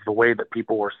me, of the way that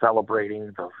people were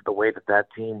celebrating, the way that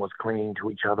team was clinging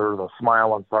to each other, the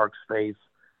smile on Sark's face.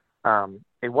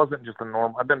 It wasn't just a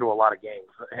normal – I've been to a lot of games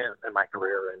in my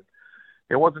career, and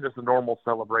it wasn't just a normal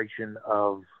celebration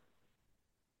of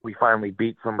we finally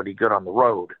beat somebody good on the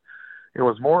road. It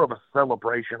was more of a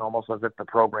celebration almost as if the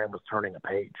program was turning a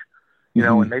page.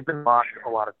 And they've been mocked a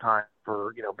lot of times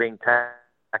for, being tech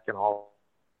and all.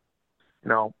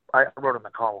 I wrote in the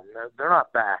column, they're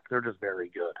not back. They're just very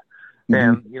good.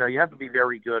 And, you have to be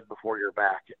very good before you're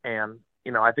back. And,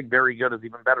 I think very good is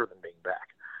even better than being back.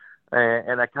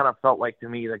 And I kind of felt like to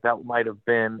me that might have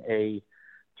been a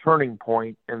turning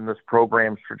point in this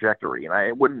program's trajectory. And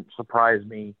it wouldn't surprise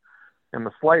me in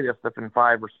the slightest if in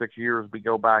 5 or 6 years we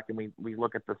go back and we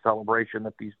look at the celebration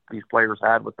that these players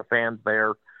had with the fans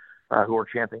there, who are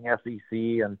chanting SEC,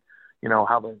 and,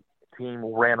 how the team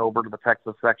ran over to the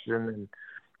Texas section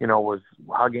and, was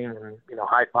hugging and,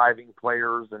 high-fiving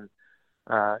players and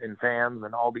fans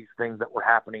and all these things that were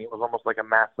happening. It was almost like a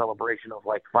mass celebration of,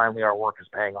 finally our work is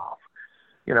paying off.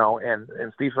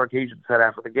 And Steve Sarkisian said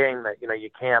after the game that, you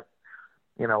can't,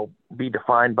 be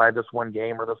defined by this one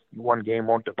game, or this one game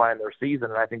won't define their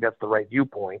season. And I think that's the right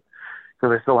viewpoint,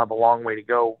 because they still have a long way to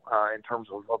go in terms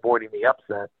of avoiding the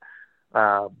upset.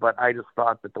 But I just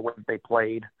thought that the way they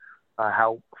played,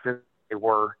 how fit they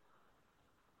were,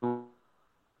 how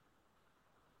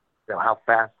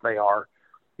fast they are.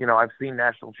 I've seen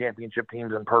national championship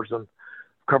teams in person,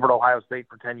 covered Ohio State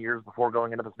for 10 years before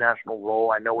going into this national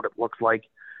role. I know what it looks like.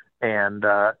 And,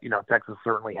 Texas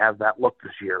certainly has that look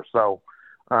this year. So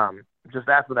just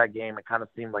after that game, it kind of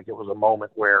seemed like it was a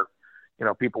moment where,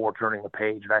 people were turning the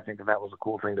page. And I think that was a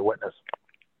cool thing to witness.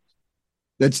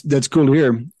 That's cool to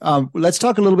hear. Let's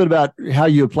talk a little bit about how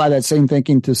you apply that same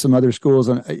thinking to some other schools.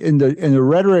 And in the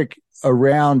rhetoric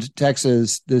around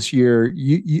Texas this year,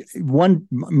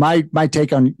 my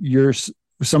take on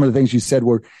some of the things you said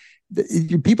were,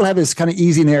 people have this kind of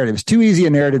easy narrative. It's too easy a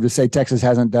narrative to say Texas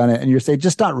hasn't done it. And you're saying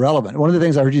just not relevant. One of the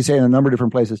things I heard you say in a number of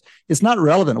different places, it's not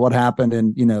relevant what happened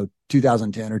in,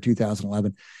 2010 or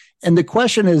 2011. And the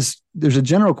question is, there's a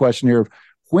general question here of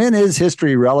when is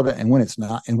history relevant and when it's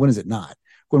not, and when is it not?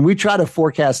 When we try to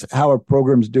forecast how a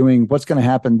program's doing, what's going to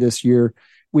happen this year,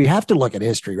 we have to look at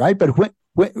history, right? But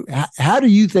how do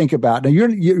you think about, now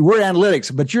we're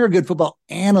analytics, but you're a good football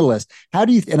analyst. How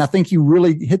do you, and I think you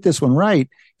really hit this one right.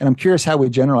 And I'm curious how we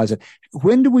generalize it.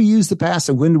 When do we use the past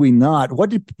and when do we not?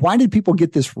 Why did people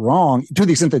get this wrong to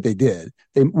the extent that they did?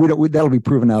 That'll be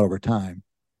proven out over time.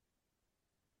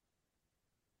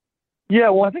 Yeah,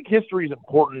 well, I think history is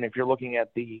important if you're looking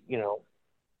at the,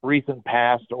 recent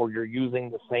past, or you're using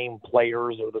the same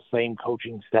players or the same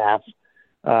coaching staff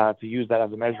to use that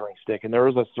as a measuring stick. And there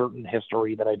is a certain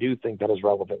history that I do think that is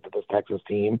relevant to this Texas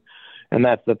team, and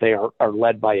that's that they are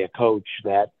led by a coach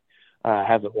that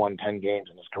hasn't won 10 games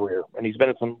in his career. And he's been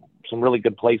at some really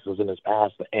good places in his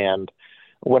past and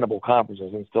winnable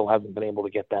conferences and still hasn't been able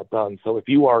to get that done. So if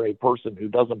you are a person who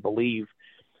doesn't believe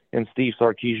in Steve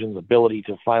Sarkisian's ability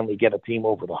to finally get a team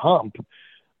over the hump,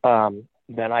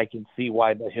 then I can see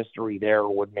why the history there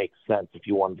would make sense if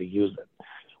you wanted to use it.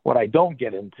 What I don't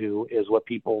get into is what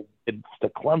people did to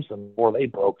Clemson before they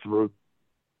broke through.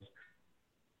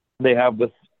 They have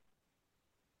this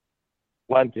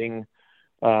relenting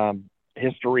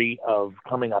history of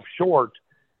coming up short,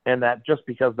 and that just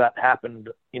because that happened,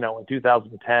 in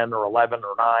 2010 or 11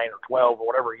 or 9 or 12 or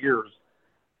whatever years,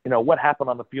 what happened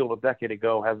on the field a decade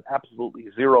ago has absolutely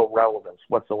zero relevance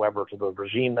whatsoever to the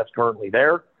regime that's currently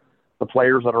there, the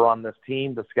players that are on this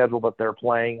team, the schedule that they're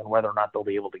playing, and whether or not they'll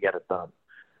be able to get it done.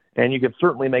 And you could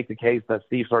certainly make the case that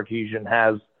Steve Sarkisian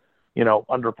has,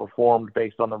 underperformed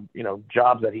based on the,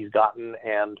 jobs that he's gotten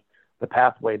and the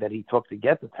pathway that he took to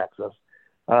get to Texas.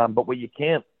 But what you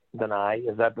can't deny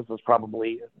is that this is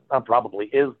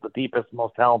is the deepest,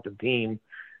 most talented team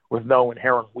with no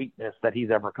inherent weakness that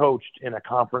he's ever coached in a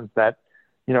conference that,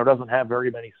 doesn't have very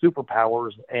many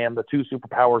superpowers. And the two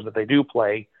superpowers that they do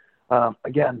play,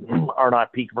 again, are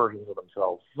not peak versions of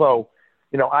themselves. So,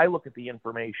 I look at the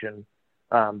information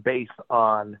based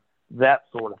on that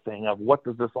sort of thing of what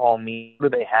does this all mean?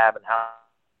 What do they have and how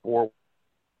for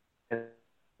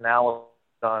analysis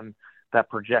done that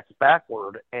projects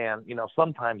backward? And,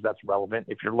 sometimes that's relevant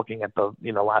if you're looking at the,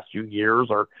 last few years,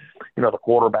 or, the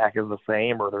quarterback is the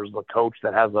same, or there's a coach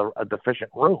that has a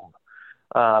deficient room.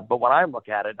 But when I look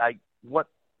at it, what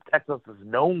Texas is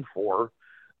known for,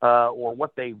 or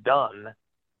what they've done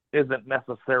isn't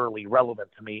necessarily relevant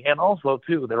to me. And also,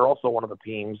 too, they're also one of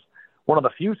the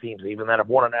few teams even that have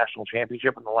won a national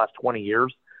championship in the last 20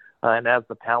 years. And as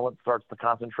the talent starts to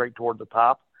concentrate toward the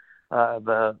top,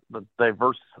 the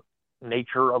diverse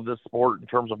nature of this sport in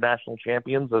terms of national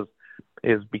champions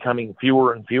is becoming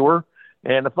fewer and fewer.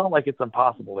 And it's not like it's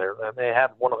impossible there. They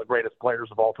have one of the greatest players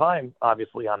of all time,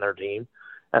 obviously, on their team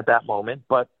at that moment.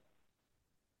 But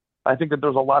I think that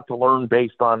there's a lot to learn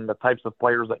based on the types of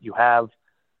players that you have,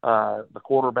 the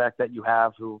quarterback that you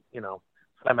have, who,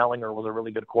 Sam Ehlinger was a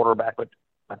really good quarterback, but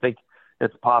I think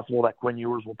it's possible that Quinn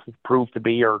Ewers will prove to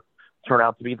be or turn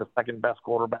out to be the second best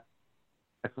quarterback.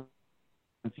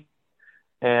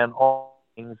 And all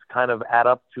things kind of add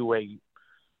up to a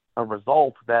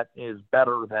result that is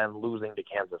better than losing to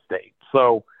Kansas State.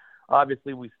 So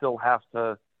obviously we still have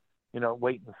to,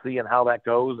 wait and see and how that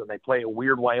goes. And they play a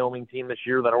weird Wyoming team this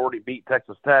year that already beat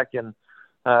Texas Tech, and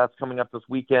it's coming up this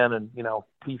weekend. And,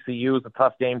 TCU is a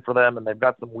tough game for them, and they've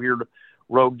got some weird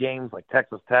road games like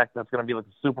Texas Tech. That's going to be like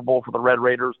the Super Bowl for the Red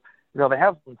Raiders. They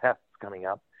have some tests coming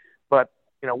up, but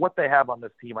what they have on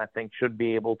this team, I think, should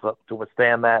be able to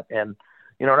withstand that. And,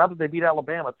 now that they beat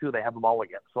Alabama too, they have them all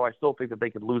again. So I still think that they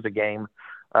could lose a game,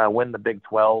 win the Big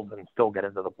 12, and still get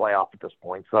into the playoff at this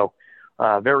point. So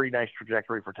very nice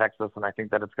trajectory for Texas. And I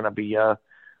think that it's going to be a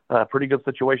pretty good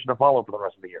situation to follow for the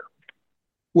rest of the year.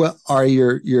 Well, Ari,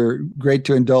 you're great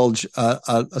to indulge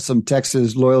some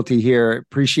Texas loyalty here.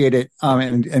 Appreciate it,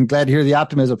 and glad to hear the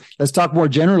optimism. Let's talk more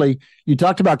generally. You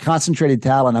talked about concentrated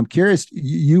talent. I'm curious,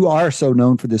 you are so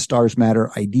known for the Stars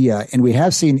Matter idea, and we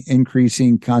have seen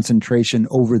increasing concentration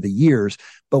over the years,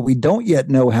 but we don't yet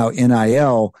know how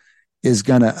NIL is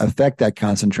going to affect that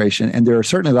concentration. And there are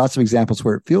certainly lots of examples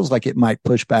where it feels like it might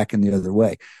push back in the other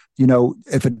way.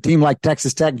 If a team like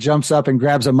Texas Tech jumps up and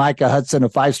grabs a Micah Hudson, a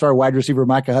 5-star wide receiver,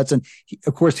 Micah Hudson,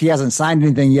 of course, he hasn't signed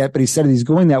anything yet, but he said he's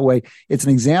going that way. It's an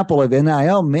example of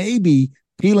NIL maybe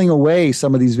peeling away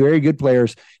some of these very good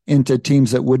players into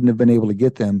teams that wouldn't have been able to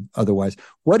get them otherwise.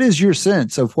 What is your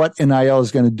sense of what NIL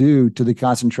is going to do to the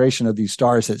concentration of these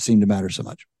stars that seem to matter so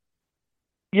much?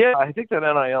 Yeah, I think that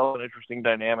NIL is an interesting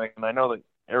dynamic, and I know that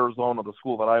Arizona, the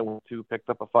school that I went to, picked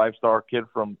up a 5-star kid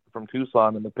from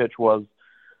Tucson, and the pitch was,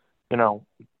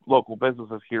 local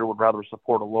businesses here would rather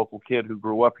support a local kid who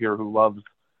grew up here who loves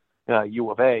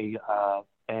U of A,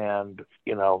 and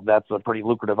that's a pretty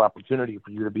lucrative opportunity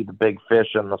for you to be the big fish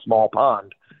in the small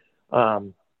pond.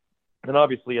 And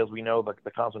obviously, as we know,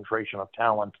 the concentration of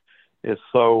talent is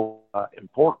so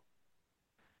important.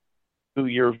 2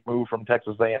 years moved from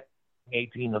Texas A&M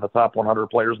 18 of the top 100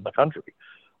 players in the country.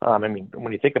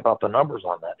 When you think about the numbers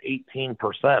on that,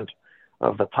 18%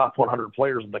 of the top 100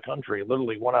 players in the country,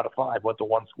 literally 1 out of 5 went to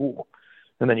one school.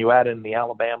 And then you add in the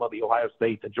Alabama, the Ohio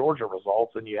State, the Georgia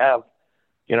results, and you have,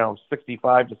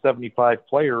 65 to 75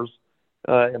 players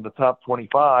in the top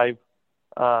 25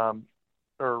 or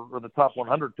the top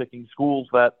 100 picking schools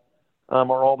that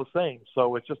are all the same.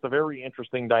 So it's just a very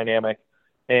interesting dynamic.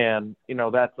 And,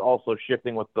 that's also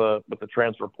shifting with the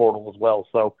transfer portal as well.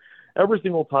 So every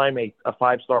single time a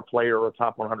 5-star player or a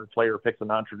top 100 player picks a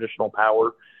non-traditional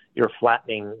power, you're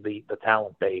flattening the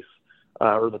talent base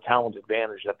or the talent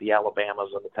advantage that the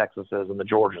Alabamas and the Texases and the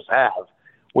Georgias have,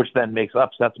 which then makes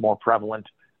upsets more prevalent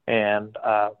and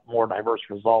more diverse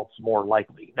results more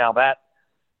likely. Now, that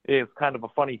is kind of a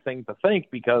funny thing to think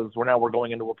because we're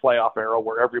going into a playoff era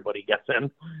where everybody gets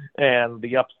in, and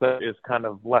the upset is kind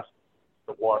of less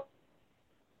than what.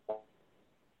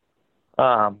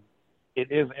 It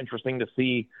is interesting to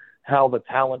see how the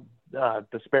talent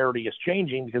disparity is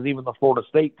changing because even the Florida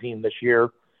State team this year,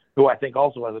 who I think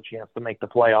also has a chance to make the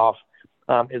playoff,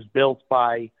 is built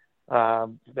by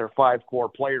their 5 core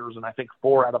players, and I think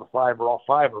 4 out of the 5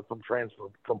 are from transfer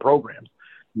from programs.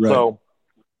 Right. So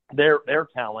their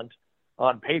talent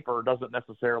on paper doesn't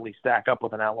necessarily stack up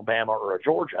with an Alabama or a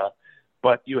Georgia,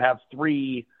 but you have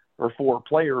 3 or 4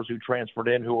 players who transferred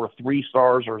in who are 3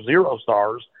 stars or 0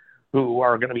 stars who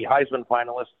are going to be Heisman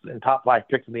finalists and top 5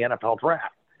 picks in the NFL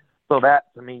draft. So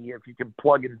that, to me, if you can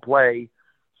plug and play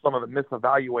some of the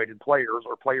misevaluated players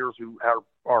or players who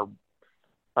are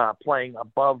playing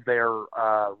above their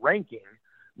ranking,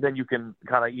 then you can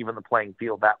kind of even the playing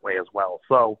field that way as well.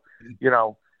 So,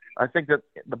 I think that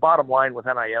the bottom line with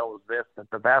NIL is this, that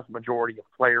the vast majority of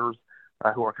players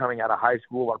who are coming out of high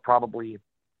school are probably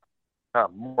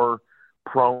more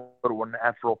prone to a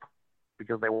natural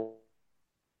because they will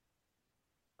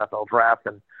NFL draft,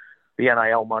 and the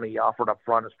NIL money offered up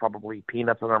front is probably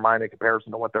peanuts in their mind in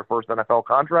comparison to what their first NFL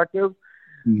contract is.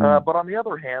 Mm-hmm. But on the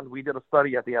other hand, we did a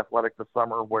study at The Athletic this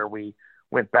summer where we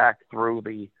went back through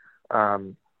the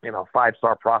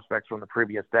 5-star prospects from the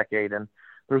previous decade, and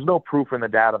there's no proof in the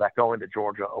data that going to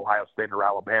Georgia, Ohio State, or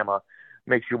Alabama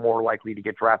makes you more likely to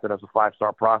get drafted as a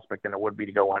 5-star prospect than it would be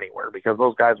to go anywhere, because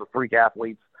those guys are freak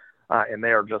athletes, and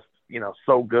they are just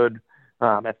so good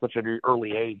at such an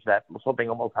early age that something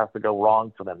almost has to go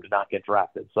wrong for them to not get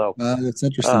drafted. So that's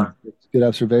interesting. It's good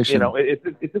observation.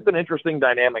 It's just an interesting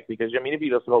dynamic because, if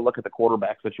you just go look at the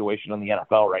quarterback situation in the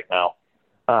NFL right now,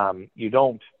 you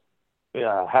don't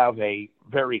have a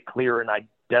very clear and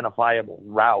identifiable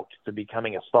route to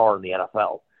becoming a star in the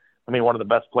NFL. One of the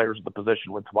best players at the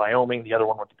position went to Wyoming. The other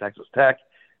one went to Texas Tech.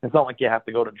 It's not like you have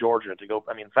to go to Georgia to go.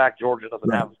 In fact, Georgia doesn't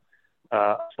have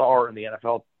a star in the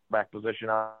NFL back position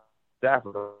on staff.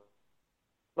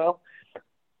 Well,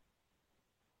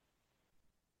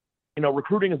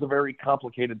 recruiting is a very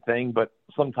complicated thing, but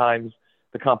sometimes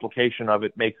the complication of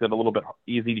it makes it a little bit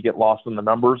easy to get lost in the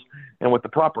numbers. And with the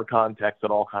proper context, it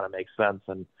all kind of makes sense.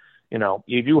 And,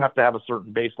 you do have to have a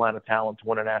certain baseline of talent to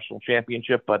win a national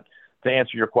championship. But to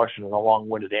answer your question in a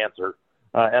long-winded answer,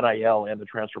 NIL and the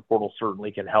transfer portal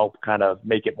certainly can help kind of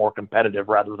make it more competitive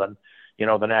rather than,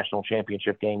 the national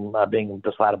championship game being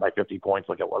decided by 50 points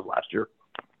like it was last year.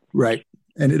 Right.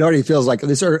 And it already feels like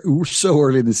we're so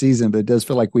early in the season, but it does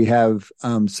feel like we have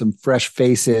some fresh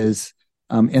faces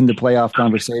in the playoff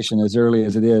conversation as early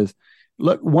as it is.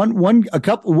 Look,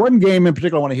 one game in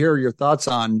particular I want to hear your thoughts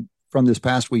on from this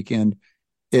past weekend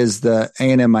is the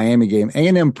A&M Miami game.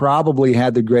 A&M probably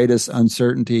had the greatest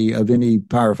uncertainty of any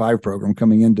Power 5 program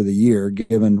coming into the year,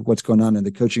 given what's going on in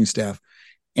the coaching staff.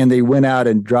 And they went out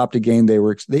and dropped a game. They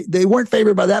weren't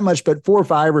favored by that much, but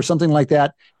 4-5 or something like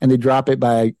that. And they drop it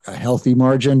by a healthy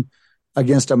margin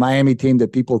against a Miami team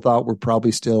that people thought were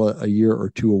probably still a year or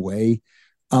two away.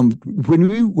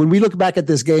 When we look back at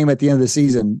this game at the end of the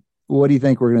season, what do you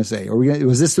think we're going to say?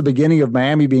 Was this the beginning of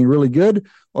Miami being really good,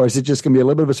 or is it just going to be a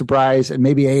little bit of a surprise and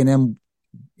maybe A&M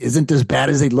isn't as bad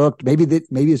as they looked? Maybe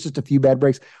it's just a few bad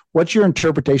breaks. What's your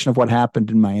interpretation of what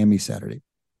happened in Miami Saturday?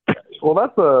 Well,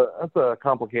 that's a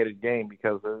complicated game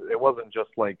because it wasn't just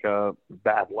like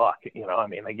bad luck.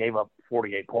 They gave up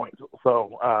 48 points.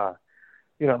 So,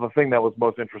 the thing that was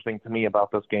most interesting to me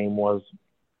about this game was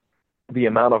the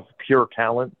amount of pure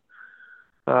talent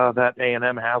that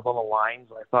A&M has on the lines,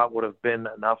 I thought would have been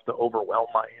enough to overwhelm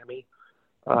Miami.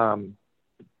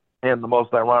 And the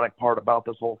most ironic part about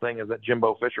this whole thing is that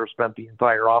Jimbo Fisher spent the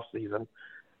entire offseason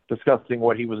discussing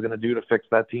what he was going to do to fix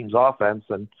that team's offense.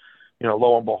 And,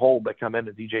 lo and behold, they come in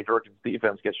and DJ Durkin's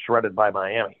defense gets shredded by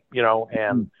Miami,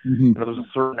 and there's a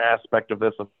certain aspect of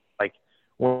this of like,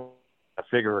 when I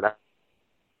figure it out,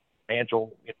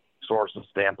 financial sources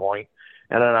standpoint,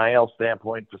 and an NIL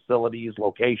standpoint, facilities,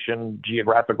 location,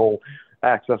 geographical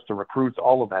access to recruits,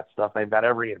 all of that stuff. They've got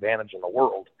every advantage in the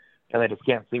world, and they just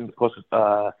can't seem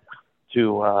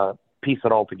to piece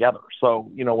it all together.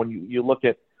 So, when you look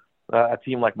at a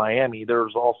team like Miami,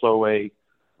 there's also a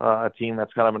team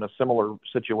that's kind of in a similar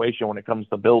situation when it comes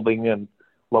to building and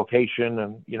location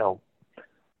and,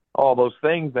 all those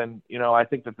things. And, I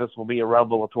think that this will be a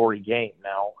revelatory game.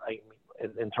 Now,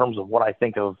 in terms of what I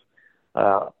think of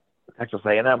Texas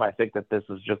A&M, I think that this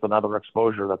is just another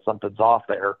exposure that something's off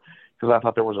there, because I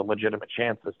thought there was a legitimate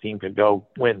chance this team could go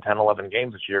win 10, 11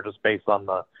 games this year just based on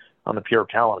the pure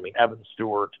talent. I mean, Evan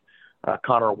Stewart,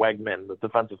 Connor Wegman, the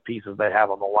defensive pieces they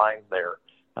have on the line there.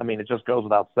 I mean, it just goes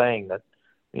without saying that,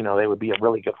 they would be a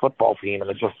really good football team,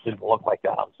 and it just didn't look like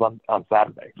that on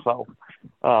Saturday. So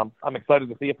I'm excited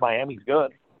to see if Miami's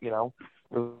good,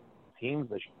 teams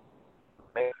this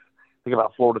year. Think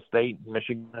about Florida State,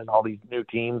 Michigan, and all these new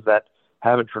teams that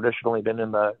haven't traditionally been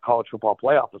in the college football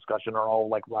playoff discussion are all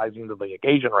like rising to the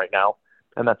occasion right now,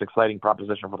 and that's an exciting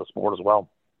proposition for the sport as well.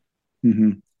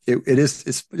 Mm-hmm.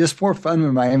 It's just more fun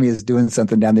when Miami is doing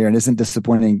something down there and isn't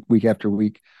disappointing week after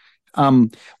week.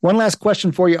 One last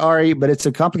question for you, Ari, but it's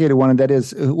a complicated one, and that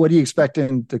is, what are you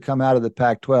expecting to come out of the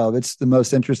Pac-12? It's the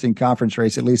most interesting conference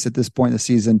race, at least at this point in the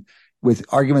season, with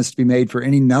arguments to be made for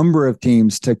any number of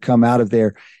teams to come out of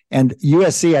there. And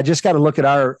USC, I just got to look at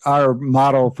our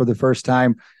model for the first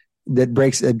time that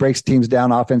breaks teams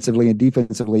down offensively and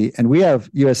defensively. And we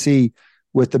have USC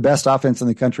with the best offense in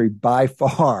the country by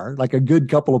far, like a good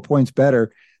couple of points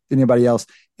better than anybody else.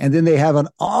 And then they have a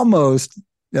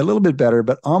little bit better,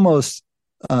 but almost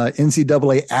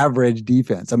NCAA average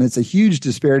defense. I mean, it's a huge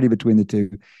disparity between the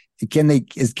two. Can they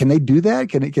do that?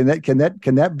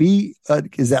 Can that be,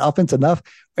 is that offense enough?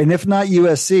 And if not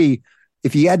USC,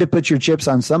 if you had to put your chips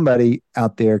on somebody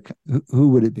out there, who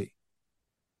would it be?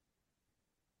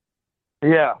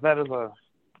 Yeah, that is a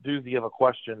doozy of a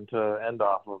question to end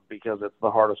off of, because it's the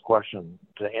hardest question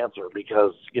to answer,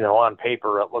 because, on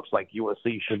paper, it looks like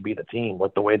USC should be the team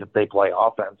with the way that they play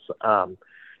offense.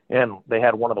 And they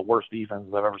had one of the worst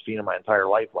defenses I've ever seen in my entire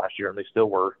life last year, and they still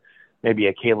were maybe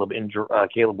a Caleb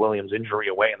Williams injury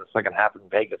away in the second half in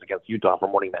Vegas against Utah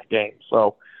from winning that game.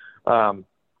 So,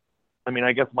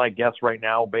 I guess my guess right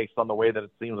now, based on the way that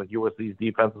it seems like USC's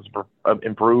defense has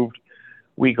improved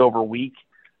week over week,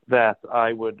 that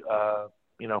I would,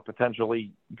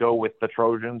 potentially go with the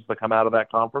Trojans to come out of that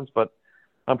conference. But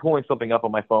I'm pulling something up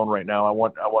on my phone right now. I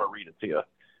want to read it to you.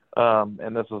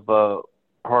 And this is the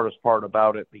hardest part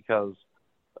about it, because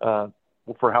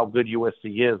for how good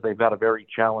USC is, they've got a very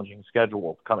challenging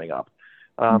schedule coming up.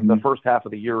 The first half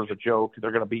of the year is a joke.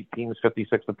 They're going to beat teams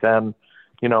 56-10,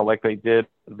 like they did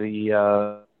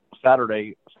the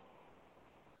Saturday.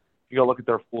 You go look at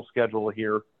their full schedule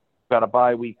here. Got a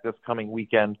bye week this coming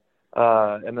weekend,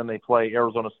 and then they play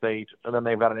Arizona State, and then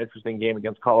they've got an interesting game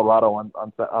against Colorado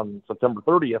on September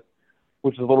 30th,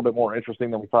 which is a little bit more interesting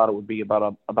than we thought it would be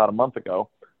about a month ago.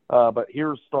 But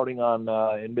here's starting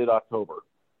in mid-October.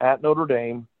 At Notre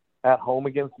Dame, at home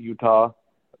against Utah,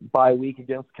 bye week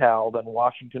against Cal, then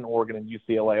Washington, Oregon, and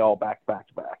UCLA all back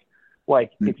to back.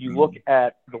 Like, if you look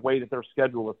at the way that their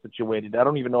schedule is situated, I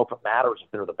don't even know if it matters if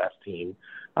they're the best team.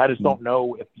 I just don't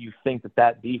know if you think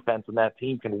that defense and that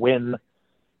team can win,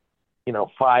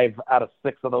 5 out of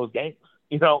 6 of those games.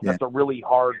 That's a really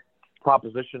hard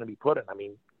proposition to be put in. I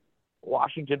mean,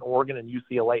 Washington, Oregon, and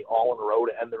UCLA all in a row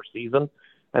to end their season,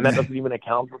 and that doesn't even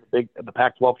account for the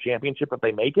Pac-12 championship if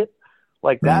they make it.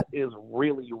 Like, that is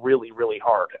really, really, really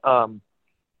hard. And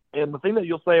the thing that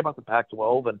you'll say about the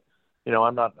Pac-12, and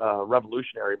I'm not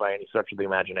revolutionary by any stretch of the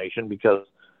imagination, because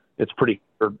it's pretty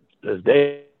clear as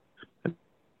day.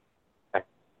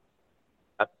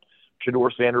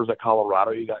 Shedeur Sanders at Colorado.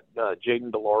 You got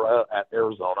Jaden DeLora at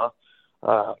Arizona.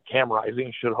 Cam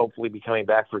Rising should hopefully be coming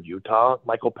back for Utah.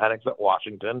 Michael Penix at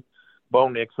Washington. Bo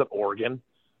Nix at Oregon.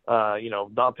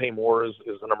 Dante Moore is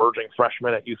an emerging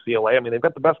freshman at UCLA. I mean, they've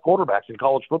got the best quarterbacks in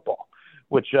college football,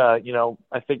 which, I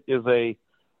think is a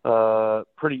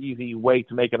pretty easy way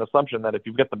to make an assumption that if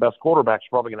you've got the best quarterbacks,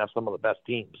 you're probably going to have some of the best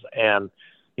teams. And,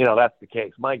 that's the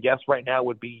case. My guess right now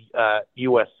would be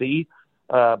USC.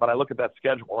 But I look at that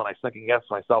schedule and I second guess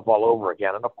myself all over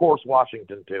again. And of course,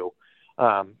 Washington too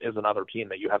is another team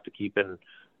that you have to keep in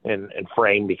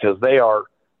frame, because they are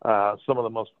some of the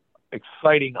most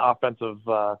exciting offensive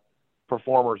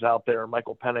performers out there.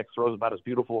 Michael Penix throws about as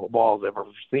beautiful a ball as I've ever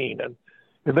seen. And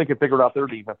if they can figure out their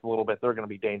defense a little bit, they're going to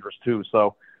be dangerous too.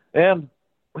 So, and,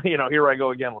 here I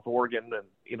go again with Oregon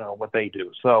and, what they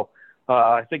do. So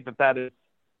I think that is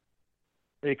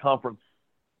a conference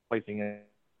placing it.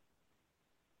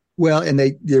 Well, and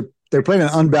they're playing an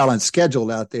unbalanced schedule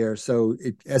out there. So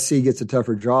SC gets a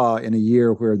tougher draw in a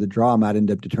year where the draw might end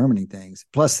up determining things.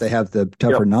 Plus they have the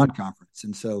tougher non-conference.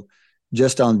 And so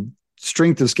just on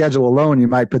strength of schedule alone, you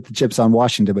might put the chips on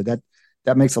Washington, but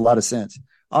that makes a lot of sense.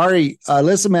 Ari,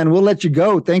 listen, man, we'll let you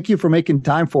go. Thank you for making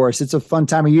time for us. It's a fun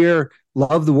time of year.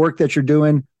 Love the work that you're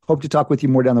doing. Hope to talk with you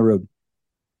more down the road.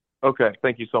 Okay.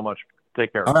 Thank you so much.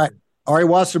 Take care. All right. Ari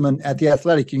Wasserman at The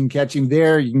Athletic. You can catch him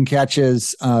there. You can catch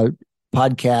his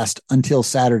podcast Until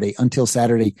Saturday. Until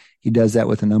Saturday, he does that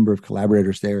with a number of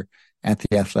collaborators there at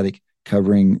The Athletic,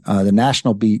 covering the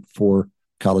national beat for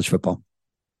college football.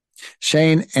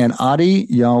 Shane and Adi,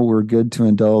 y'all were good to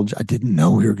indulge. I didn't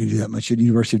know we were going to do that much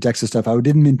University of Texas stuff. I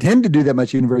didn't intend to do that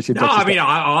much University of Texas stuff.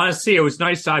 Honestly, it was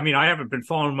nice. I haven't been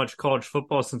following much college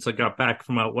football since I got back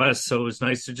from out west, so it was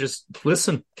nice to just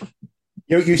listen.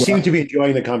 You seem to be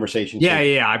enjoying the conversation.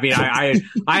 Yeah.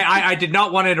 I did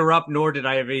not want to interrupt, nor did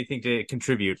I have anything to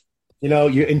contribute.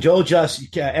 You indulge us,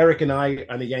 Eric and I,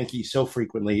 on the Yankees so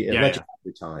frequently. It lets you have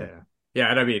your time. Yeah,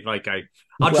 and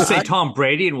I'll just say Tom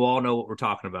Brady, and we'll all know what we're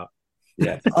talking about.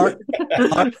 Yeah.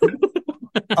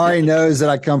 Ari knows that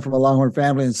I come from a Longhorn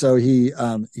family, and so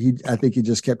I think he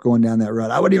just kept going down that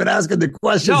road. I wouldn't even ask him the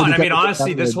questions. No, and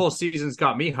honestly, this whole season's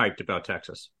got me hyped about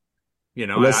Texas.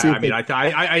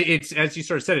 It's, as you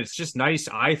sort of said, it's just nice,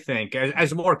 I think,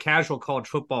 as a more casual college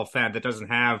football fan that doesn't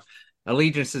have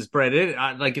allegiances bred in,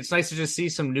 it's nice to just see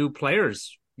some new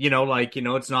players.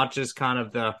 It's not just kind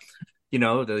of the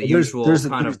usual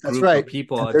kind of group of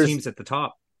people, teams at the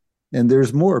top. And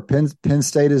there's more. Penn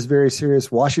State is very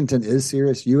serious. Washington is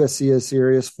serious. USC is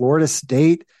serious. Florida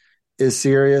State is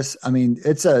serious. I mean,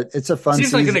 it's a fun season.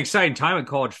 Seems like an exciting time in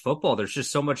college football. There's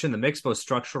just so much in the mix, both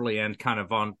structurally and kind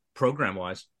of on program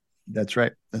wise. That's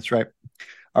right.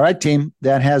 All right, team.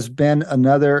 That has been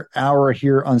another hour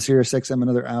here on SiriusXM,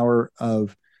 another hour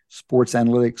of sports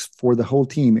analytics for the whole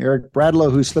team. Eric Bradlow,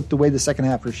 who slipped away the second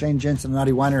half, for Shane Jensen and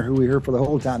Adi Weiner, who we heard for the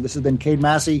whole time. This has been Cade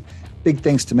Massey. Big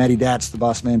thanks to Matty Datz, the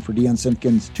boss man, for Deion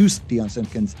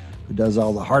Simpkins, who does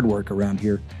all the hard work around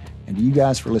here, and to you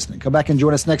guys for listening. Come back and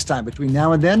join us next time. Between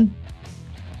now and then,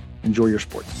 enjoy your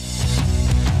sports.